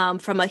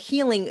from a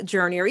healing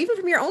journey, or even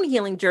from your own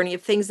healing journey,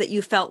 of things that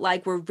you felt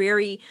like were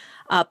very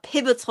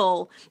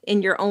pivotal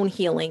in your own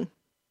healing?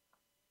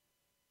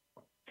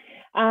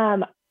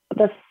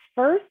 The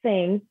first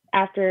thing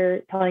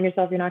after telling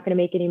yourself you're not going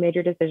to make any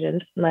major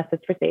decisions unless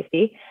it's for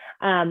safety,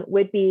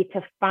 would be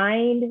to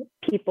find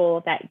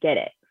people that get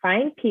it.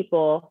 Find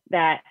people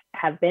that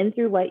have been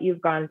through what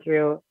you've gone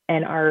through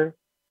and are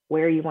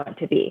where you want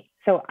to be.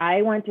 So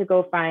I want to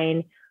go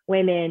find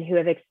women who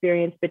have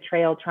experienced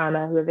betrayal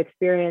trauma, who have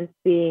experienced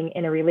being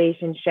in a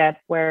relationship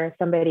where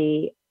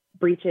somebody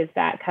breaches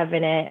that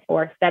covenant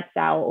or steps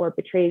out or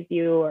betrays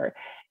you or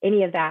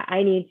any of that.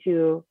 I need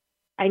to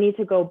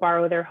go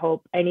borrow their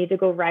hope. I need to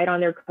go ride on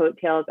their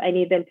coattails. I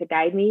need them to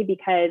guide me,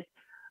 because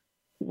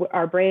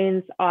our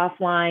brains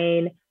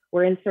offline,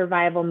 we're in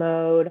survival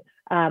mode.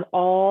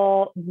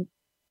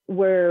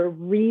 We're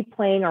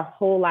replaying our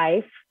whole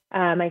life.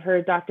 I've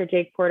heard Dr.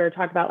 Jake Porter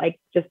talk about like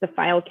just the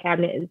file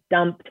cabinet is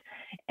dumped,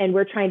 and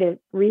we're trying to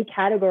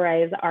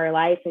recategorize our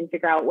life and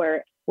figure out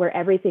where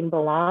everything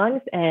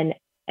belongs. And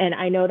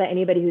I know that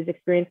anybody who's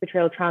experienced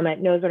betrayal trauma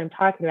knows what I'm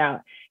talking about.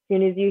 As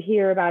soon as you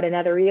hear about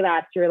another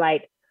relapse, you're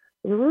like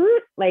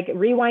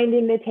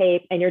rewinding the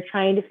tape, and you're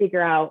trying to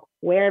figure out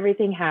where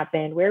everything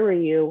happened. Where were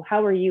you?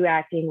 How were you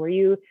acting? Were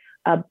you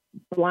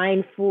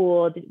blind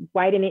fooled?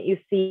 Why didn't you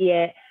see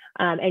it?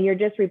 And you're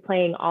just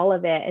replaying all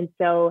of it. And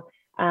so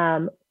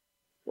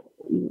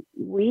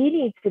we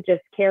need to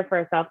just care for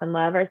ourselves and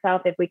love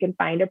ourselves. If we can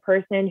find a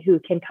person who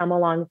can come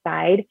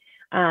alongside,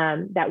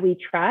 that we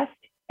trust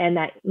and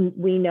that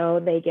we know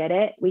they get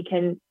it, we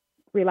can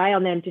rely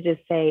on them to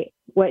just say,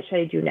 what should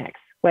I do next?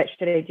 What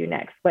should I do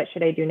next? What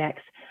should I do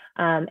next?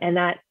 And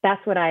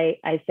that's what I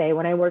say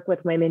when I work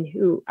with women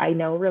who I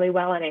know really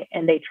well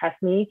and they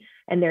trust me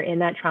and they're in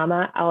that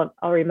trauma.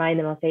 I'll remind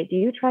them, I'll say, do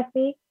you trust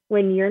me?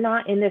 When you're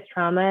not in this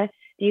trauma,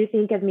 do you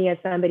think of me as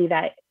somebody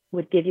that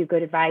would give you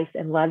good advice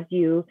and loves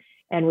you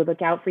and would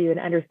look out for you and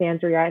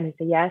understands where you're at? And they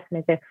say, yes. And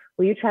I say,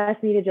 will you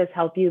trust me to just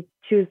help you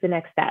choose the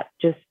next step?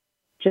 Just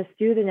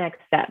do the next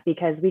step,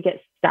 because we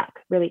get stuck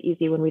really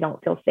easy when we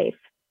don't feel safe.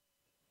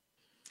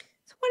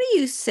 What do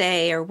you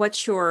say, or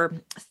what's your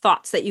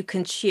thoughts that you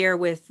can share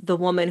with the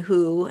woman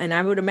who, and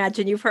I would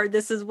imagine you've heard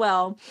this as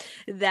well,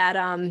 that,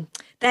 and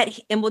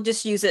we'll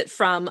just use it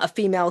from a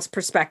female's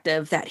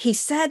perspective, that he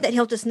said that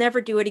he'll just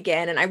never do it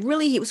again. And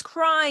he was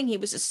crying. He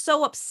was just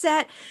so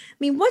upset. I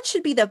mean, what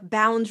should be the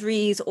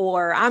boundaries,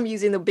 or I'm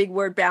using the big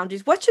word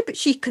boundaries. What should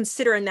she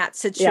consider in that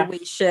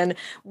situation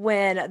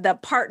when the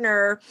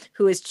partner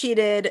who is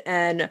cheated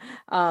and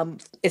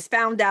is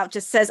found out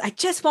just says, I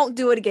just won't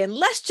do it again.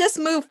 Let's just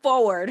move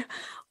forward.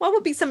 What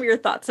would be some of your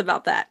thoughts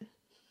about that?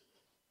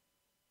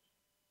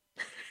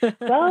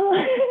 Well,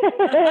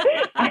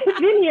 I've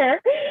been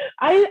here.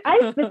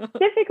 I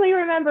specifically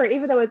remember,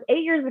 even though it was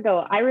 8 years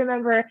ago, I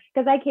remember,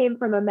 because I came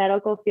from a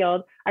medical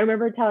field, I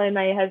remember telling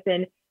my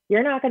husband,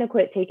 you're not going to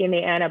quit taking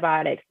the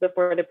antibiotics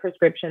before the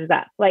prescription's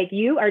up. Like,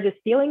 you are just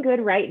feeling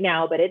good right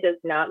now, but it does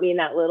not mean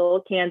that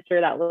little cancer,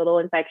 that little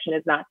infection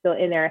is not still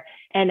in there.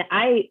 And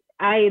I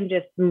am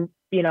just,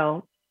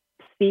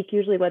 speak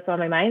usually what's on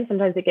my mind.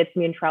 Sometimes it gets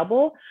me in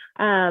trouble.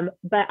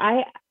 But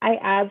I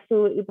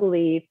absolutely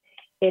believe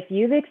if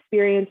you've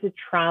experienced a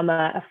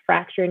trauma, a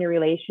fracture in your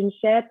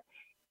relationship,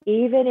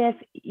 even if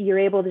you're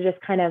able to just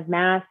kind of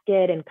mask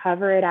it and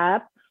cover it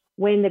up,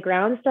 when the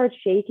ground starts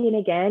shaking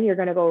again, you're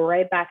going to go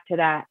right back to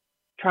that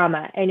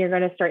trauma and you're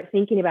going to start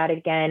thinking about it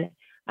again.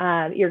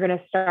 You're going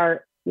to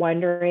start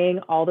wondering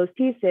all those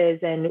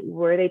pieces, and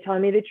were they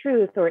telling me the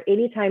truth, or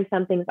anytime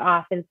something's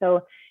off. And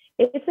so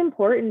it's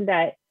important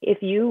that if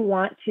you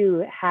want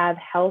to have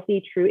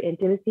healthy, true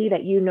intimacy,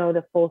 that you know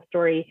the full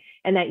story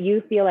and that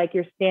you feel like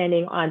you're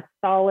standing on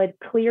solid,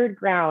 cleared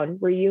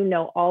ground where you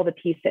know all the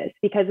pieces.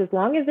 Because as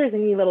long as there's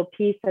any little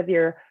piece of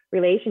your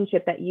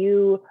relationship that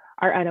you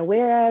are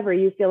unaware of, or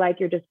you feel like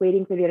you're just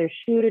waiting for the other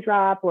shoe to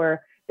drop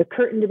or the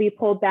curtain to be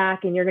pulled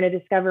back and you're going to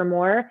discover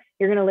more,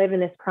 you're going to live in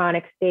this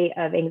chronic state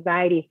of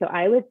anxiety. So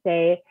I would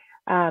say,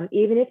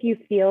 even if you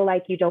feel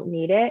like you don't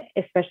need it,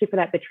 especially for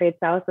that betrayed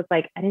spouse, it's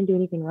like, I didn't do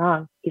anything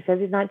wrong. He says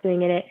he's not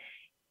doing it.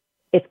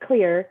 It's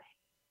clear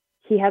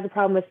he has a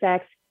problem with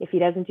sex. If he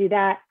doesn't do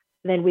that,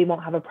 then we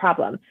won't have a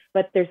problem.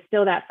 But there's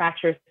still that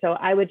fracture. So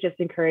I would just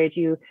encourage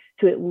you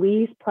to at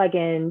least plug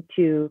in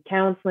to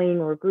counseling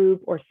or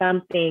group or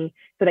something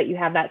so that you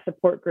have that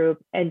support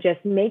group, and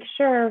just make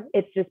sure,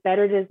 it's just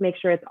better to just make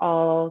sure it's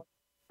all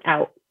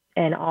out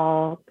and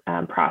all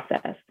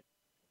processed.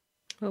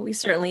 Well, we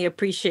certainly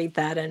appreciate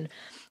that and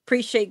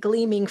appreciate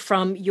gleaming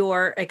from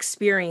your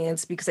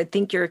experience, because I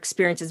think your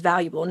experience is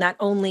valuable, not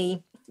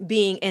only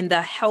being in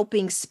the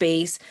helping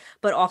space,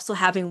 but also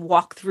having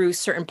walked through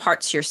certain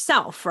parts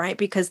yourself, right?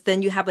 Because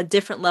then you have a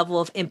different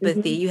level of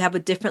empathy. You have a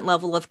different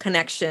level of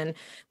connection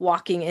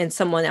walking in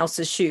someone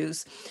else's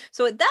shoes.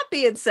 So with that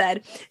being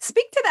said,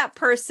 speak to that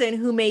person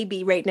who may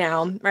be right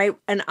now, right?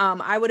 And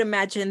I would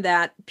imagine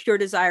that Pure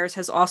Desires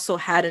has also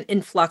had an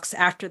influx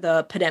after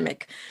the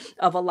pandemic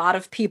of a lot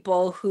of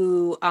people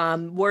who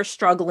were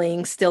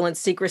struggling still in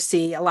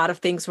secrecy. A lot of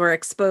things were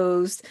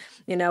exposed.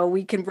 You know,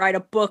 we can write a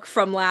book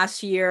from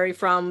last year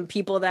from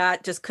people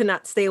that just could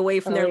not stay away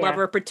from their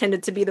lover,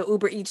 pretended to be the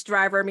Uber Eats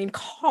driver. I mean,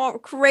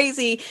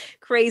 crazy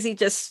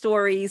just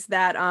stories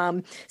that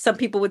some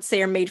people would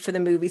say are made for the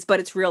movies, but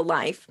it's real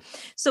life.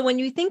 So when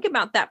you think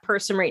about that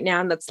person right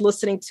now that's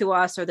listening to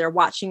us, or they're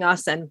watching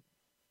us and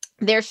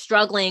they're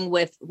struggling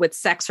with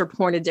sex or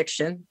porn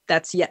addiction,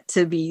 that's yet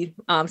to be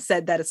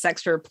said, that a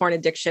sex or porn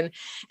addiction,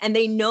 and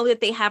they know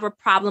that they have a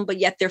problem, but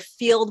yet they're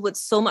filled with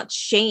so much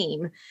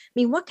shame. I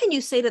mean, what can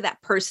you say to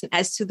that person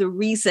as to the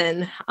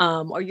reason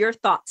or your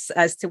thoughts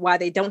as to why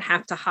they don't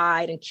have to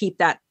hide and keep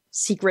that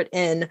secret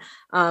in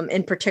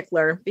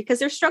particular, because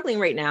they're struggling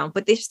right now,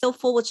 but they're still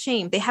full of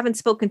shame. They haven't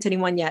spoken to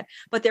anyone yet,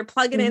 but they're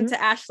plugging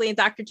into Ashley and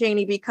Dr.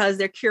 Janie because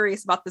they're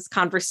curious about this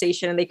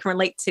conversation and they can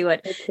relate to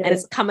it, and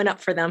it's coming up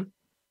for them.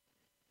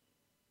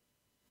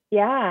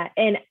 Yeah.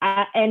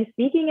 And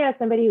speaking as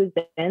somebody who's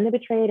been the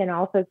betrayed and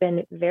also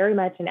been very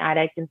much an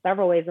addict in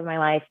several ways of my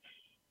life,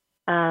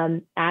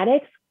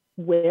 addicts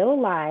will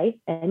lie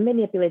and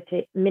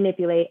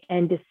manipulate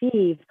and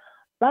deceive,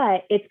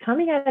 but it's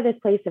coming out of this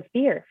place of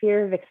fear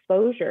of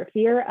exposure,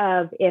 fear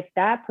of if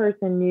that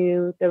person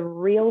knew the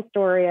real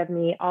story of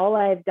me, all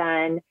I've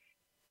done,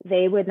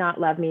 they would not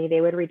love me, they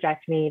would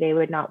reject me, they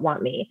would not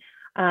want me.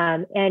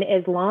 And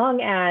as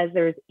long as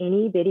there's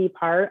any bitty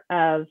part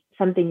of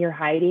something you're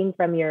hiding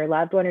from your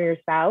loved one or your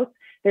spouse,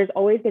 there's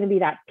always going to be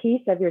that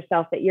piece of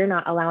yourself that you're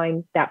not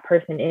allowing that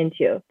person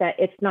into, that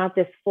it's not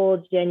this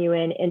full,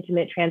 genuine,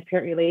 intimate,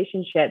 transparent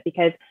relationship,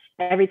 because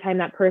every time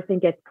that person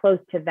gets close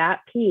to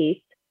that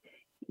piece,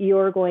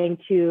 you're going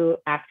to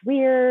act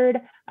weird,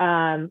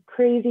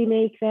 crazy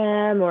make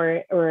them,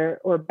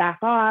 or back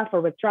off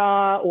or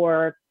withdraw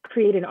or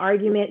create an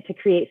argument to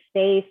create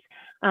space.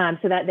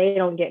 So that they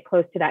don't get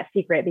close to that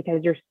secret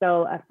because you're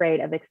so afraid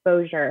of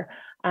exposure.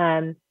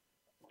 And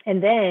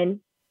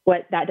then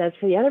what that does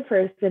for the other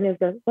person is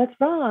goes, what's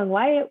wrong?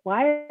 Why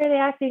are they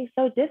acting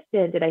so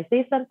distant? Did I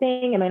say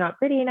something? Am I not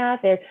pretty enough?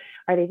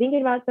 Are they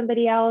thinking about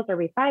somebody else? Are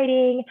we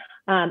fighting?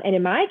 And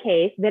in my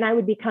case, then I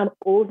would become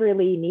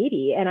overly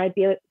needy and I'd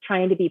be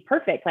trying to be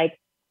perfect. Like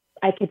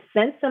I could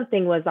sense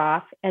something was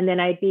off and then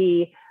I'd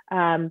be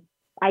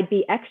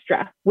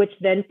extra, which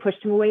then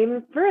pushed him away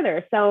even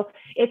further. So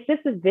it's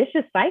just a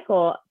vicious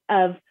cycle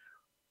of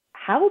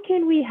how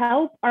can we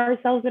help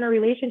ourselves in a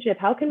relationship?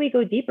 How can we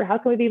go deeper? How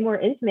can we be more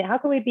intimate? How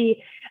can we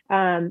be,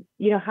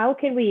 how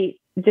can we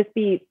just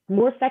be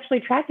more sexually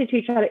attracted to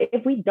each other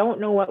if we don't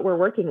know what we're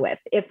working with?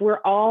 If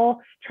we're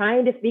all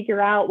trying to figure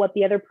out what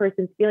the other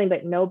person's feeling,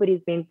 but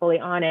nobody's being fully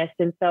honest.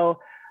 And so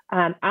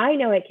I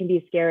know it can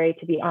be scary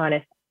to be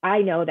honest.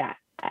 I know that.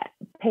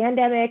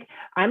 Pandemic,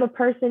 I'm a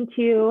person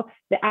too,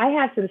 that I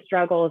had some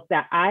struggles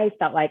that I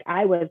felt like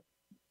I was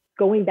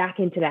going back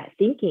into that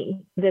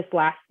thinking this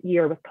last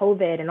year with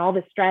COVID and all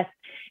the stress.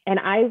 And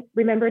I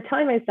remember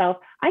telling myself,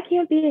 I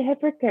can't be a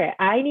hypocrite.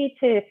 I need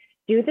to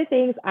do the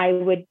things I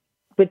would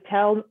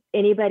tell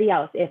anybody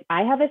else. If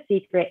I have a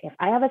secret, if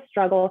I have a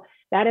struggle,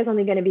 that is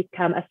only going to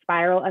become a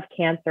spiral of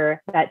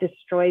cancer that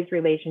destroys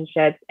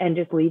relationships and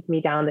just leads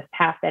me down this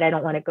path that I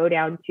don't want to go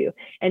down to.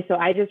 And so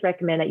I just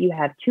recommend that you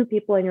have two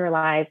people in your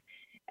life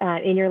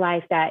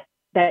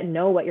that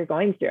know what you're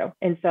going through.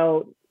 And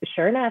so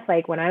sure enough,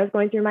 like when I was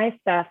going through my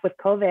stuff with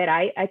COVID,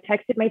 I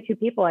texted my two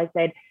people. I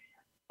said,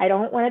 I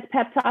don't want to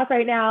pep talk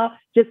right now,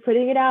 just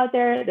putting it out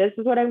there. This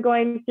is what I'm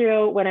going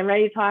through. When I'm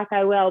ready to talk,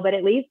 I will, but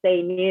at least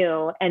they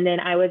knew. And then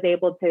I was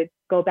able to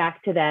go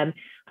back to them.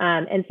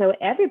 And so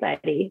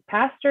everybody,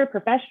 pastor,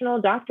 professional,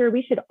 doctor,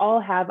 we should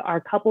all have our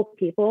couple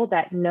people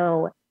that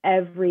know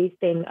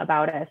everything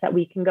about us, that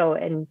we can go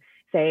and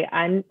say,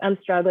 I'm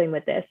struggling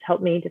with this.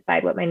 Help me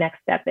decide what my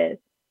next step is.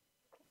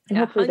 And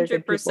hopefully there's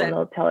good people and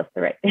they'll tell us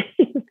the right thing.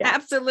 Yeah.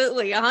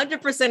 Absolutely.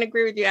 100%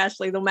 agree with you,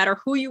 Ashley. No matter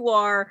who you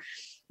are,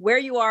 where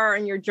you are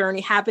in your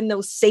journey, having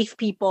those safe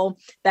people,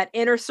 that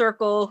inner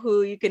circle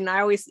who you can,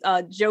 I always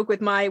joke with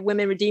my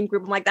Women Redeemed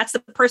group. I'm like, that's the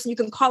person you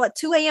can call at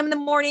 2 a.m. in the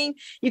morning.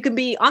 You can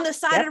be on the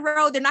side of the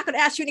road. They're not going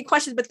to ask you any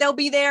questions, but they'll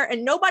be there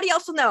and nobody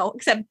else will know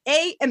except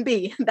A and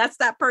B. That's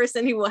that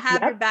person who will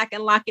have your back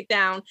and lock it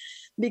down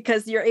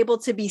because you're able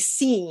to be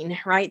seen,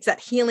 right? It's that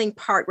healing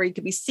part where you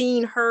can be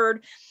seen,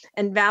 heard,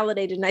 and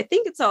validated. And I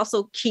think it's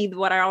also key.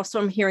 What I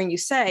also am hearing you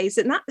say is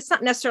that it's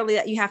not necessarily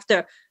that you have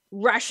to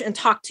rush and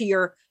talk to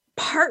your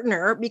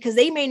partner because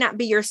they may not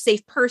be your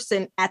safe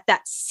person at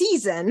that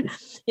season,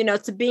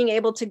 to being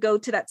able to go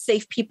to that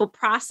safe people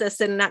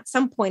process. And at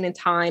some point in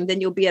time, then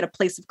you'll be at a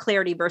place of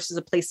clarity versus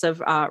a place of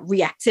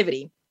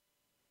reactivity.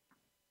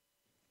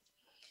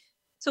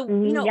 So,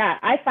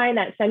 I find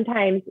that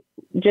sometimes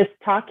just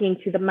talking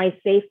to my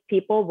safe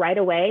people right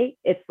away,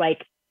 it's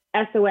like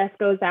SOS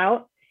goes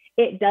out.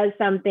 It does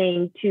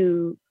something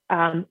to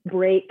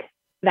break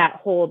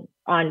that hold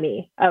on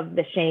me of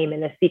the shame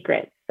and the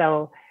secret.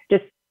 So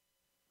just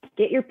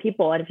get your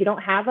people. And if you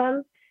don't have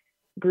them,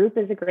 group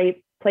is a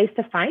great place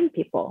to find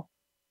people.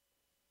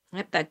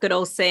 Yep, that good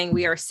old saying,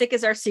 we are sick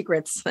as our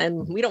secrets,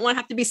 and we don't want to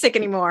have to be sick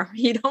anymore.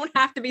 You don't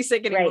have to be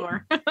sick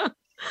anymore.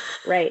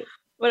 Right.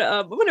 But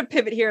I'm going to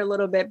pivot here a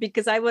little bit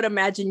because I would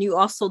imagine you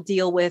also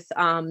deal with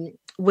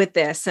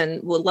this,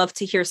 and would love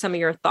to hear some of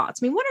your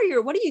thoughts. I mean, what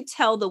do you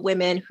tell the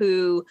women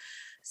who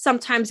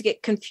sometimes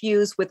get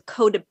confused with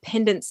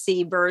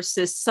codependency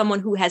versus someone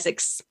who has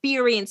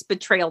experienced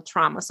betrayal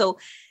trauma? So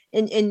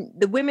in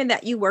the women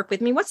that you work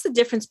with, I mean, what's the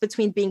difference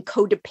between being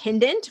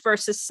codependent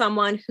versus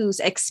someone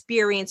who's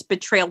experienced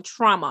betrayal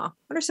trauma?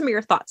 What are some of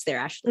your thoughts there,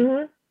 Ashley?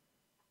 Mm-hmm.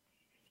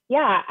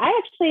 Yeah, I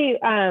actually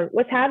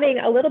was having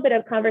a little bit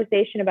of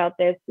conversation about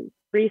this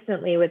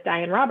recently with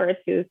Diane Roberts,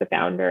 who's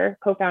the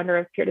co-founder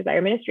of Pure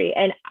Desire Ministry.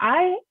 And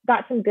I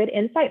got some good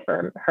insight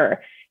from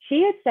her.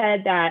 She had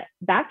said that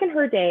back in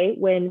her day,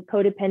 when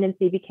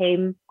codependency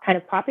became kind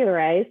of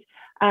popularized,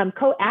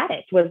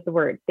 co-addict was the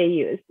word they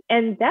used.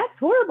 And that's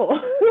horrible.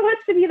 Who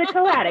wants to be the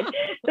co-addict?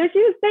 So she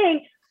was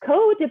saying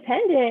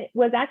codependent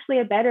was actually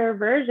a better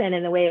version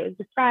in the way it was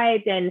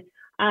described. And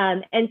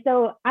And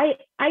so I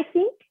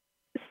think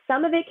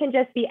some of it can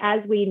just be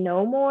as we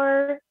know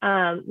more,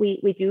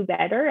 we do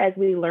better as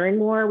we learn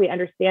more, we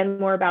understand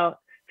more about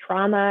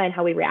trauma and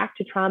how we react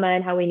to trauma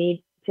and how we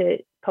need to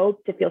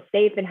cope to feel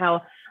safe, and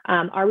how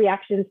our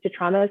reactions to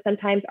trauma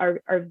sometimes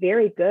are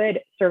very good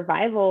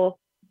survival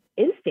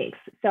instincts.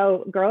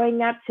 So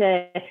growing up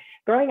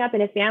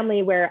in a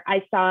family where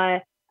I saw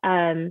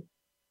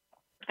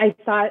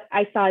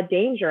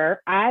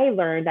danger, I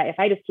learned that if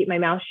I just keep my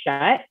mouth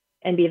shut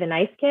and be the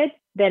nice kid,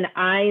 then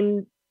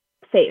I'm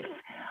safe.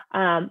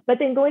 But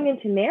then going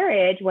into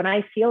marriage, when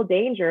I feel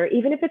danger,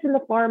 even if it's in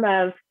the form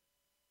of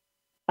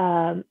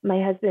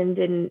my husband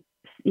didn't,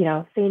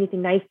 say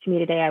anything nice to me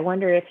today, I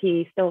wonder if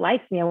he still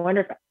likes me. I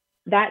wonder if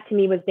that to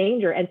me was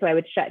danger. And so I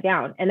would shut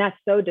down. And that's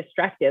so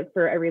destructive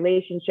for a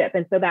relationship.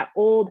 And so that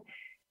old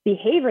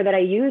behavior that I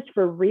used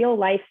for real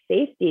life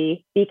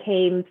safety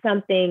became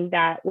something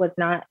that was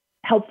not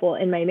helpful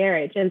in my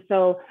marriage. And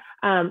so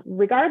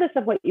regardless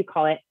of what you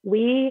call it,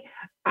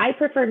 I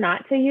prefer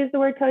not to use the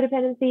word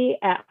codependency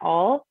at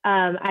all.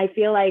 I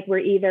feel like we're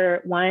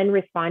either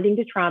responding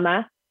to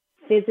trauma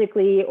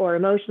physically or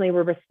emotionally,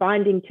 we're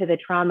responding to the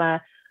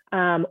trauma,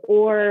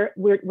 or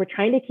we're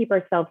trying to keep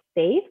ourselves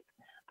safe.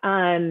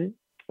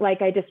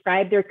 Like I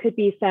described, there could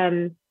be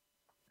some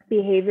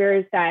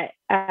behaviors that,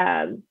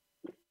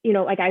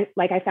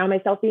 like I found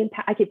myself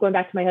I keep going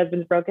back to my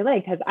husband's broken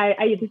leg because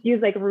I just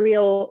use like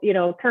real,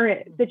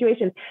 current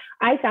situations.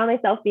 I found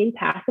myself being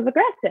passive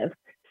aggressive,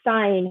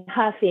 sighing,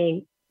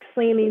 huffing,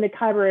 slamming the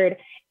cupboard.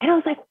 And I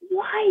was like,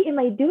 why am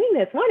I doing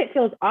this? One, it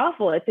feels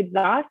awful. It's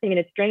exhausting and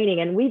it's draining.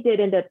 And we did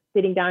end up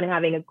sitting down and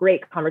having a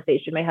great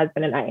conversation, my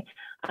husband and I.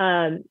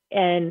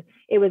 And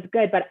it was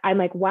good, but I'm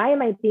like, why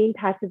am I being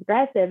passive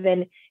aggressive?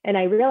 And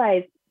I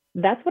realized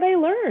that's what I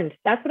learned.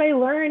 That's what I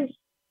learned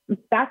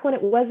back when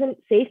it wasn't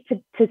safe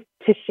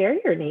to share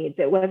your needs.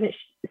 It wasn't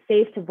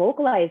safe to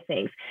vocalize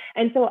things.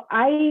 And so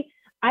I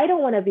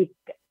don't want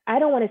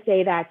to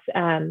say that's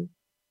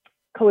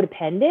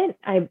codependent.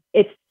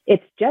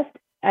 It's just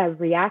a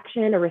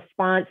reaction, a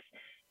response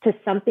to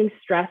something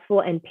stressful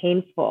and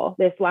painful.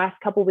 This last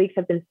couple of weeks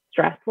have been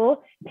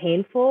stressful,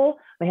 painful.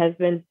 My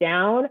husband's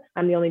down.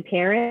 I'm the only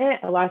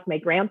parent. I lost my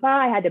grandpa.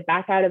 I had to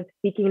back out of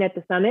speaking at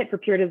the summit for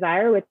Pure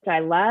Desire, which I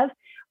love.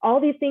 All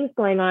these things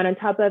going on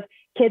top of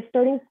kids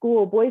starting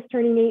school, boys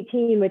turning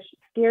 18, which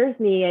scares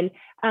me, and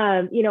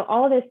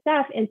all this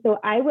stuff. And so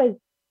I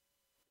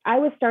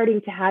was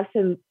starting to have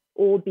some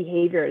old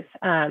behaviors,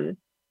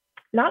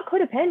 not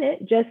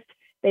codependent, just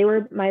they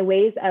were my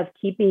ways of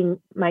keeping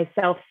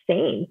myself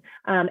sane,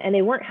 and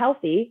they weren't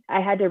healthy.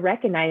 I had to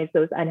recognize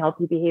those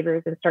unhealthy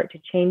behaviors and start to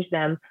change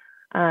them.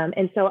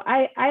 And so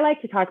I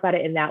like to talk about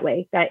it in that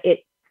way, that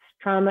it's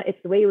trauma. It's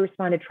the way you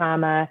respond to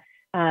trauma.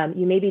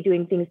 You may be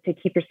doing things to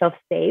keep yourself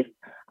safe.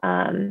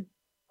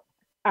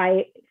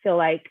 I feel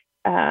like,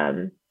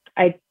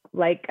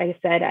 like I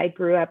said, I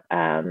grew up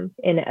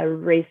in a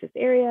racist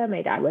area.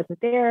 My dad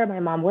wasn't there. My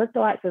mom worked a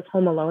lot, so I was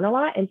home alone a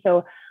lot. And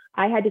so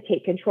I had to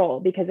take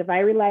control, because if I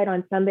relied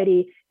on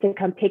somebody to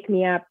come pick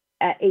me up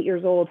at 8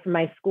 years old from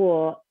my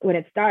school when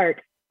it's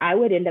dark, I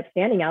would end up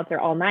standing out there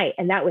all night.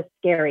 And that was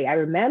scary. I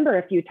remember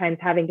a few times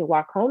having to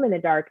walk home in the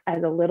dark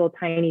as a little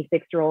tiny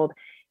 6-year-old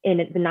in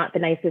not the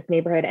nicest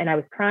neighborhood. And I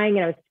was crying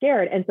and I was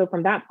scared. And so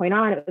from that point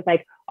on, it was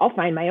like, I'll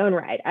find my own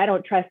ride. I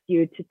don't trust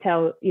you to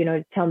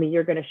tell me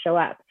you're going to show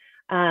up.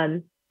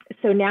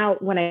 So now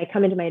when I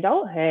come into my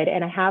adulthood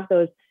and I have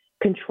those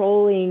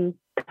controlling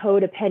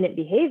codependent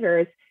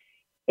behaviors,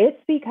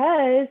 it's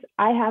because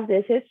I have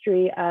this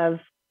history of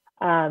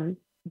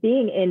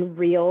being in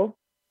real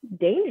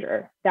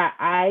danger, that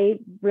I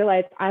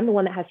realize I'm the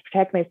one that has to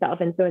protect myself.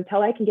 And so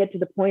until I can get to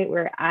the point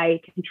where I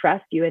can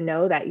trust you and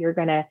know that you're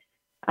going to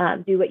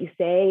do what you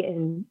say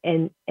and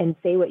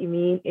say what you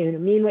mean,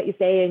 and mean what you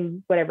say,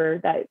 and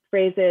whatever that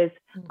phrase is,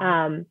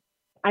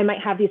 I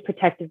might have these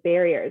protective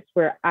barriers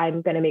where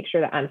I'm going to make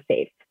sure that I'm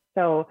safe.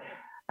 So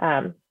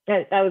that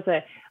was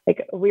a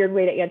weird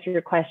way to answer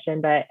your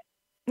question, but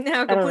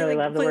no, I don't really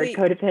love the word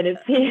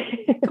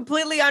codependency.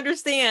 Completely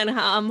understand,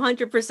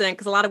 100%,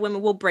 because a lot of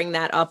women will bring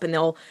that up and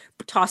they'll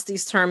toss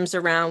these terms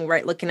around,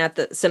 right, looking at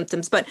the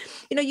symptoms. But,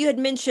 you had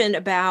mentioned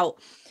about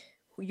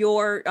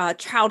your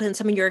childhood and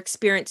some of your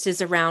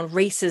experiences around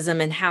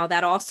racism and how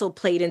that also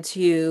played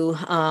into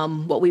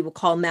what we would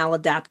call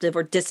maladaptive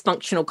or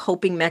dysfunctional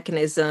coping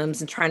mechanisms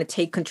and trying to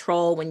take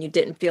control when you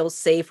didn't feel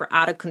safe or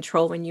out of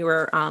control when you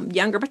were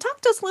younger. But talk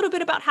to us a little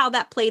bit about how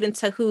that played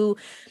into who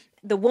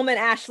the woman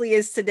Ashley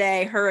is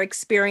today, her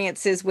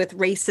experiences with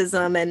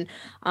racism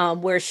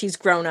and where she's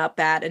grown up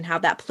at, and how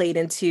that played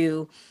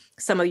into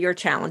some of your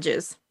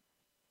challenges.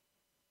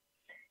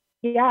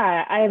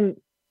 Yeah,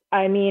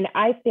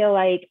 I feel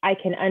like I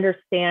can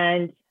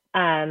understand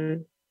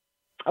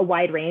a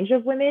wide range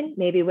of women,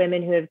 maybe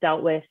women who have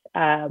dealt with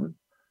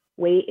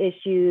weight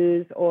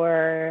issues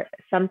or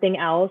something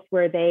else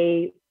where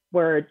they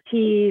were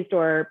teased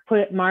or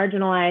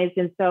marginalized.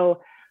 And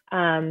so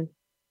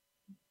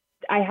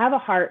I have a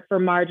heart for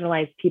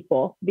marginalized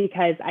people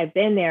because I've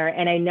been there,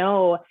 and I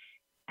know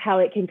how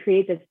it can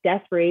create this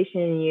desperation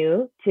in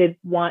you to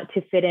want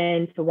to fit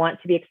in, to want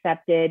to be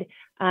accepted.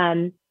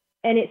 And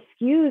it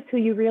skews who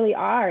you really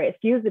are. It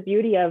skews the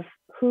beauty of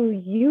who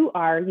you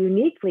are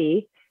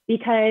uniquely,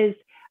 because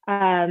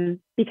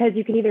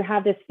you can either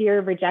have this fear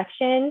of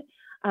rejection,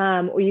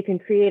 or you can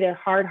create a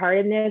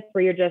hard-heartedness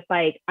where you're just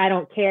like, I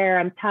don't care,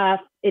 I'm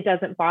tough, it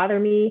doesn't bother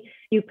me.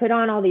 You put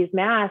on all these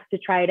masks to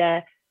try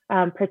to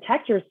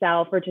protect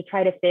yourself or to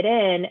try to fit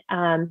in.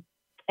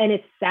 And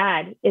it's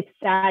sad. It's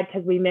sad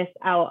because we miss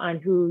out on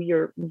who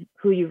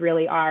you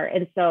really are.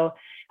 And so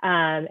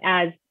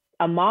as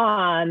a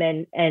mom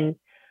and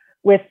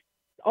with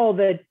all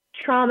the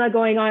trauma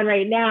going on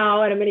right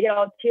now, and I'm going to get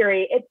all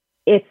teary,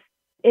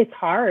 it's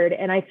hard.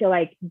 And I feel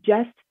like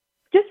just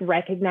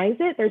recognize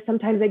it. There's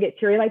sometimes I get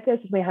teary like this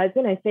with my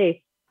husband. I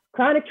say,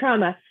 chronic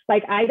trauma.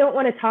 Like, I don't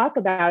want to talk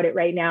about it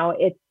right now.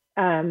 It's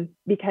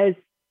because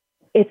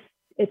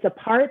it's a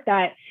part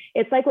that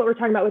it's like what we're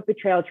talking about with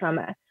betrayal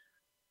trauma.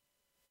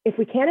 If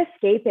we can't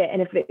escape it,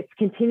 and if it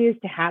continues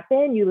to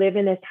happen, you live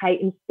in this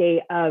heightened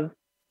state of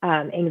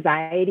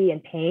anxiety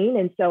and pain.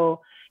 And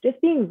so just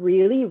being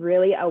really,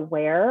 really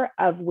aware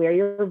of where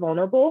you're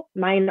vulnerable.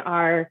 Mine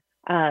are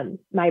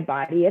my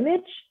body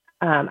image.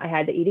 I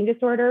had the eating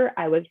disorder.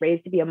 I was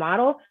raised to be a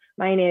model.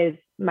 Mine is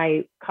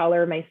my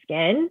color, my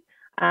skin,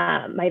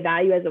 my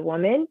value as a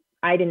woman.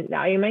 I didn't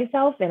value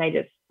myself, and I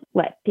just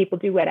let people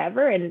do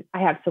whatever. And I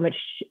have so much,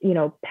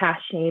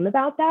 past shame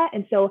about that.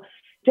 And so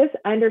just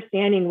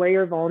understanding where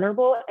you're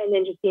vulnerable and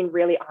then just being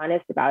really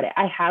honest about it.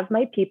 I have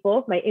my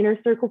people, my inner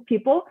circle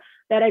people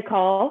that I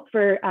call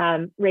for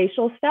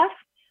racial stuff,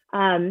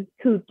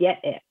 who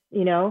get it,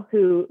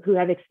 who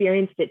have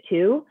experienced it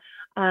too,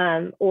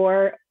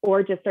 or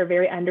just are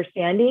very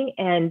understanding.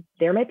 And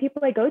they're my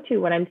people I go to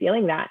when I'm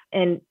feeling that.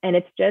 And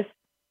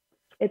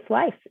it's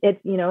life.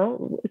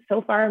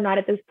 So far I'm not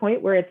at this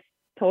point where it's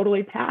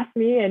totally past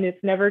me and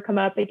it's never come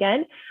up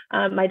again.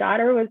 My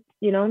daughter was,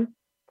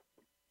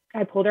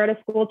 I pulled her out of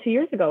school 2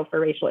 years ago for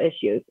racial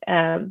issues.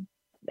 And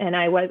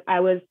I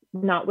was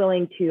not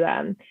willing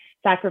to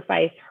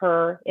sacrifice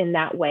her in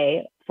that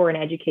way for an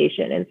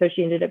education. And so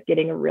she ended up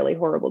getting a really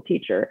horrible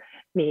teacher,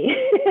 me,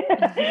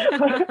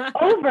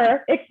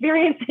 over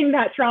experiencing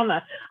that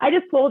trauma. I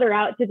just pulled her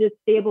out to just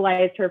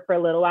stabilize her for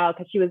a little while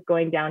because she was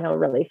going downhill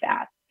really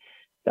fast.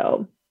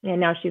 So, and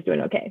now she's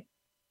doing okay.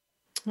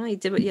 Well, you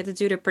did what you had to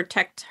do to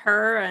protect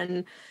her,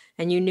 and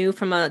you knew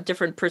from a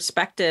different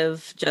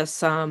perspective just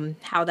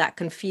how that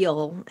can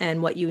feel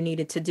and what you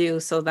needed to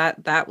do. So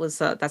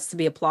that's to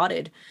be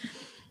applauded.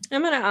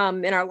 I'm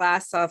gonna in our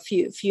last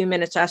few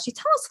minutes, Ashley,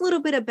 tell us a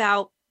little bit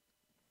about,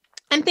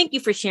 and thank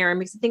you for sharing,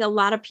 because I think a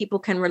lot of people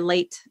can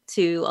relate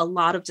to a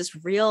lot of just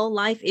real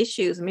life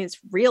issues. I mean, it's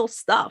real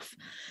stuff.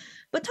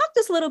 But talk to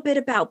us a little bit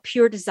about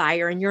Pure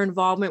Desire and your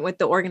involvement with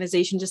the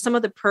organization, just some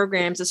of the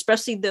programs,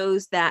 especially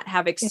those that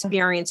have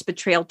experienced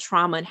betrayal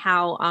trauma, and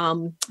how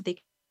they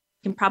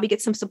can probably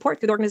get some support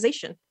through the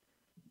organization.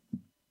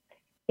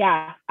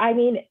 Yeah, I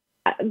mean,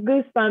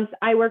 goosebumps.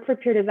 I work for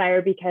Pure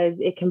Desire because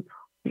it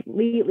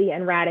completely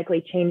and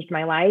radically changed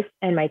my life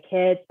and my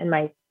kids and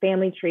my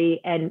family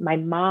tree and my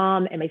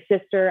mom and my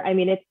sister. I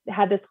mean, it's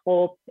had this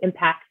whole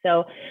impact.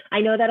 So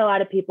I know that a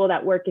lot of people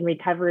that work in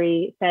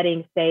recovery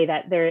settings say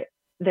that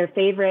their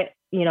favorite,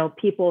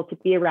 people to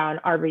be around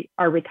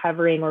are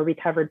recovering or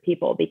recovered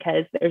people,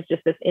 because there's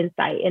just this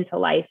insight into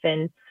life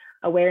and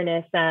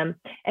awareness. And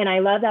I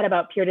love that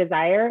about Pure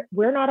Desire.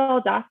 We're not all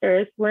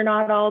doctors. We're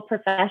not all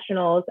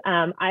professionals.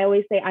 I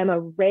always say I'm a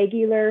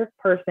regular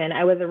person.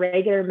 I was a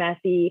regular,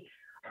 messy,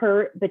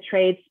 hurt,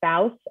 betrayed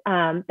spouse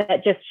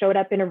that just showed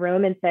up in a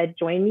room and said,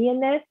 join me in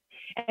this.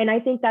 And I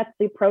think that's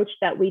the approach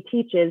that we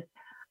teach is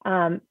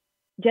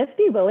just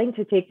be willing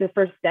to take the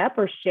first step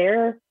or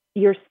share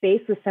your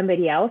space with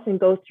somebody else and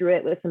go through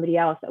it with somebody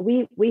else.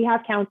 We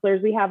have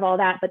counselors, we have all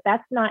that, but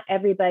that's not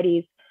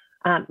everybody's,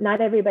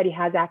 not everybody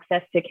has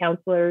access to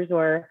counselors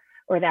or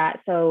that.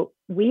 So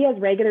we as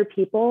regular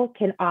people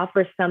can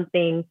offer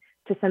something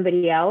to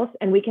somebody else,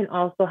 and we can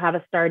also have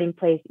a starting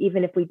place,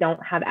 even if we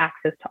don't have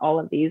access to all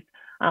of these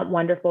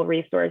wonderful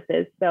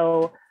resources.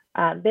 So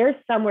there's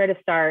somewhere to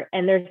start,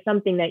 and there's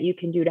something that you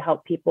can do to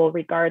help people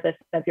regardless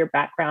of your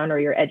background or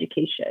your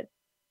education.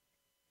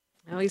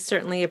 We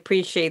certainly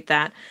appreciate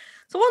that.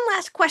 So one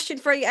last question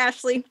for you,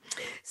 Ashley.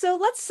 So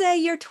let's say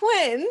your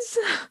twins,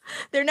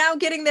 they're now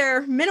getting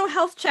their mental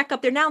health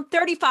checkup. They're now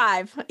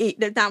 35.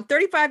 They're now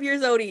 35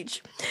 years old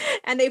each.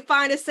 And they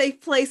find a safe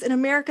place in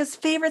America's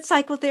favorite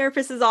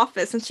psychotherapist's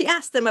office. And she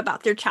asked them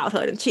about their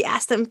childhood. And she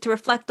asked them to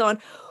reflect on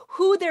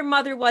who their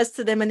mother was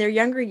to them in their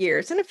younger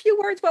years. In a few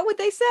words, what would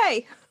they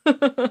say? They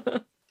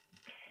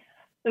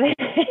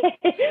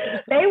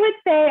would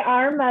say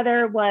our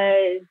mother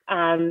was,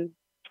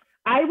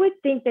 I would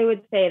think they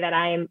would say that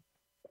I'm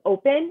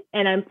open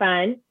and I'm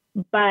fun,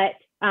 but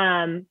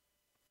that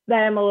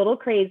I'm a little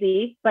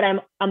crazy, but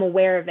I'm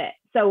aware of it.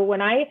 So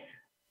when I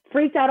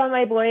freaked out on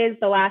my boys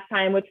the last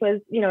time, which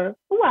was, a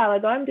while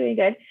ago, I'm doing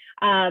good.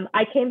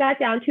 I came back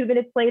down 2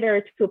 minutes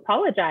later to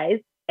apologize.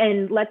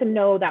 and let them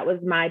know that was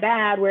my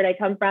bad, where'd I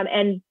come from.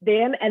 And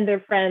them and their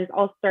friends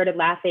all started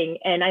laughing.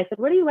 And I said,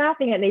 what are you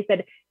laughing at? And they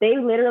said, they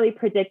literally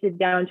predicted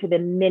down to the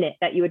minute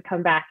that you would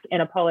come back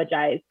and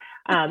apologize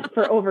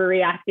for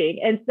overreacting.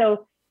 And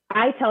so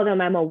I tell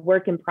them I'm a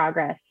work in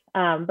progress,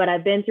 but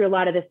I've been through a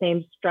lot of the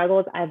same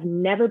struggles. I've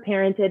never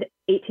parented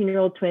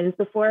 18-year-old twins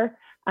before.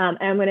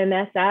 I'm going to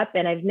mess up,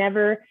 and I've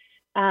never,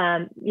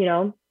 I'm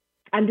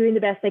doing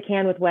the best I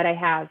can with what I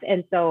have.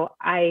 And so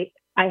I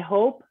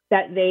hope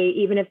that they,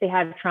 even if they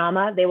have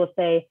trauma, they will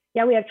say,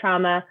 yeah, we have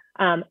trauma.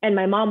 And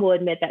my mom will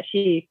admit that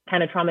she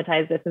kind of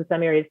traumatized us in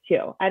some areas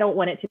too. I don't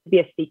want it to be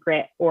a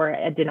secret or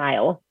a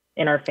denial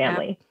in our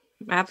family.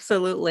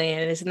 Absolutely.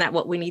 And isn't that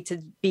what we need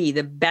to be?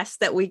 The best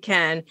that we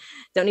can.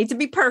 Don't need to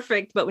be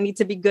perfect, but we need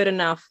to be good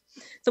enough.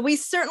 So we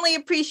certainly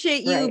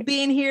appreciate you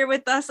being here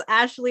with us,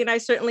 Ashley. And I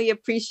certainly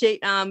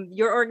appreciate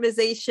your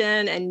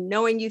organization and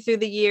knowing you through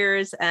the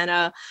years.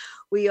 And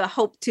we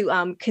hope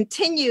to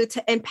continue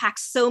to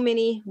impact so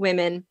many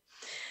women.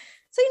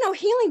 So,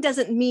 healing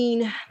doesn't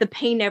mean the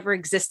pain never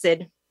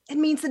existed. It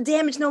means the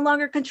damage no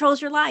longer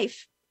controls your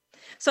life.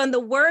 So in the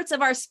words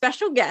of our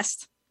special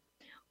guest,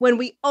 when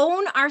we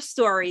own our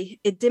story,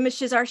 it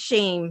diminishes our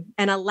shame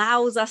and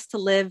allows us to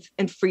live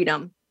in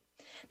freedom.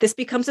 This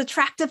becomes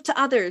attractive to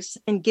others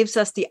and gives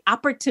us the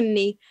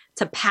opportunity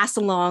to pass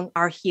along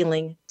our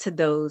healing to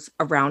those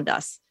around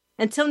us.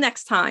 Until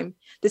next time,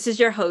 this is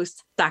your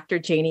host, Dr.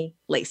 Janie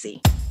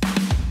Lacey.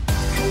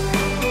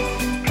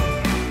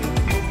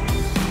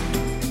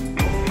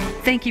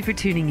 Thank you for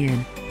tuning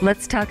in.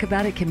 Let's Talk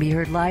About It can be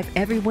heard live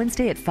every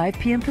Wednesday at 5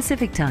 p.m.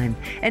 Pacific Time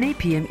and 8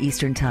 p.m.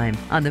 Eastern Time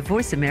on the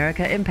Voice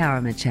America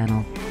Empowerment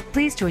Channel.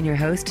 Please join your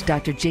host,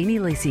 Dr. Janie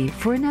Lacey,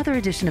 for another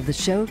edition of the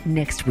show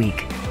next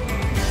week.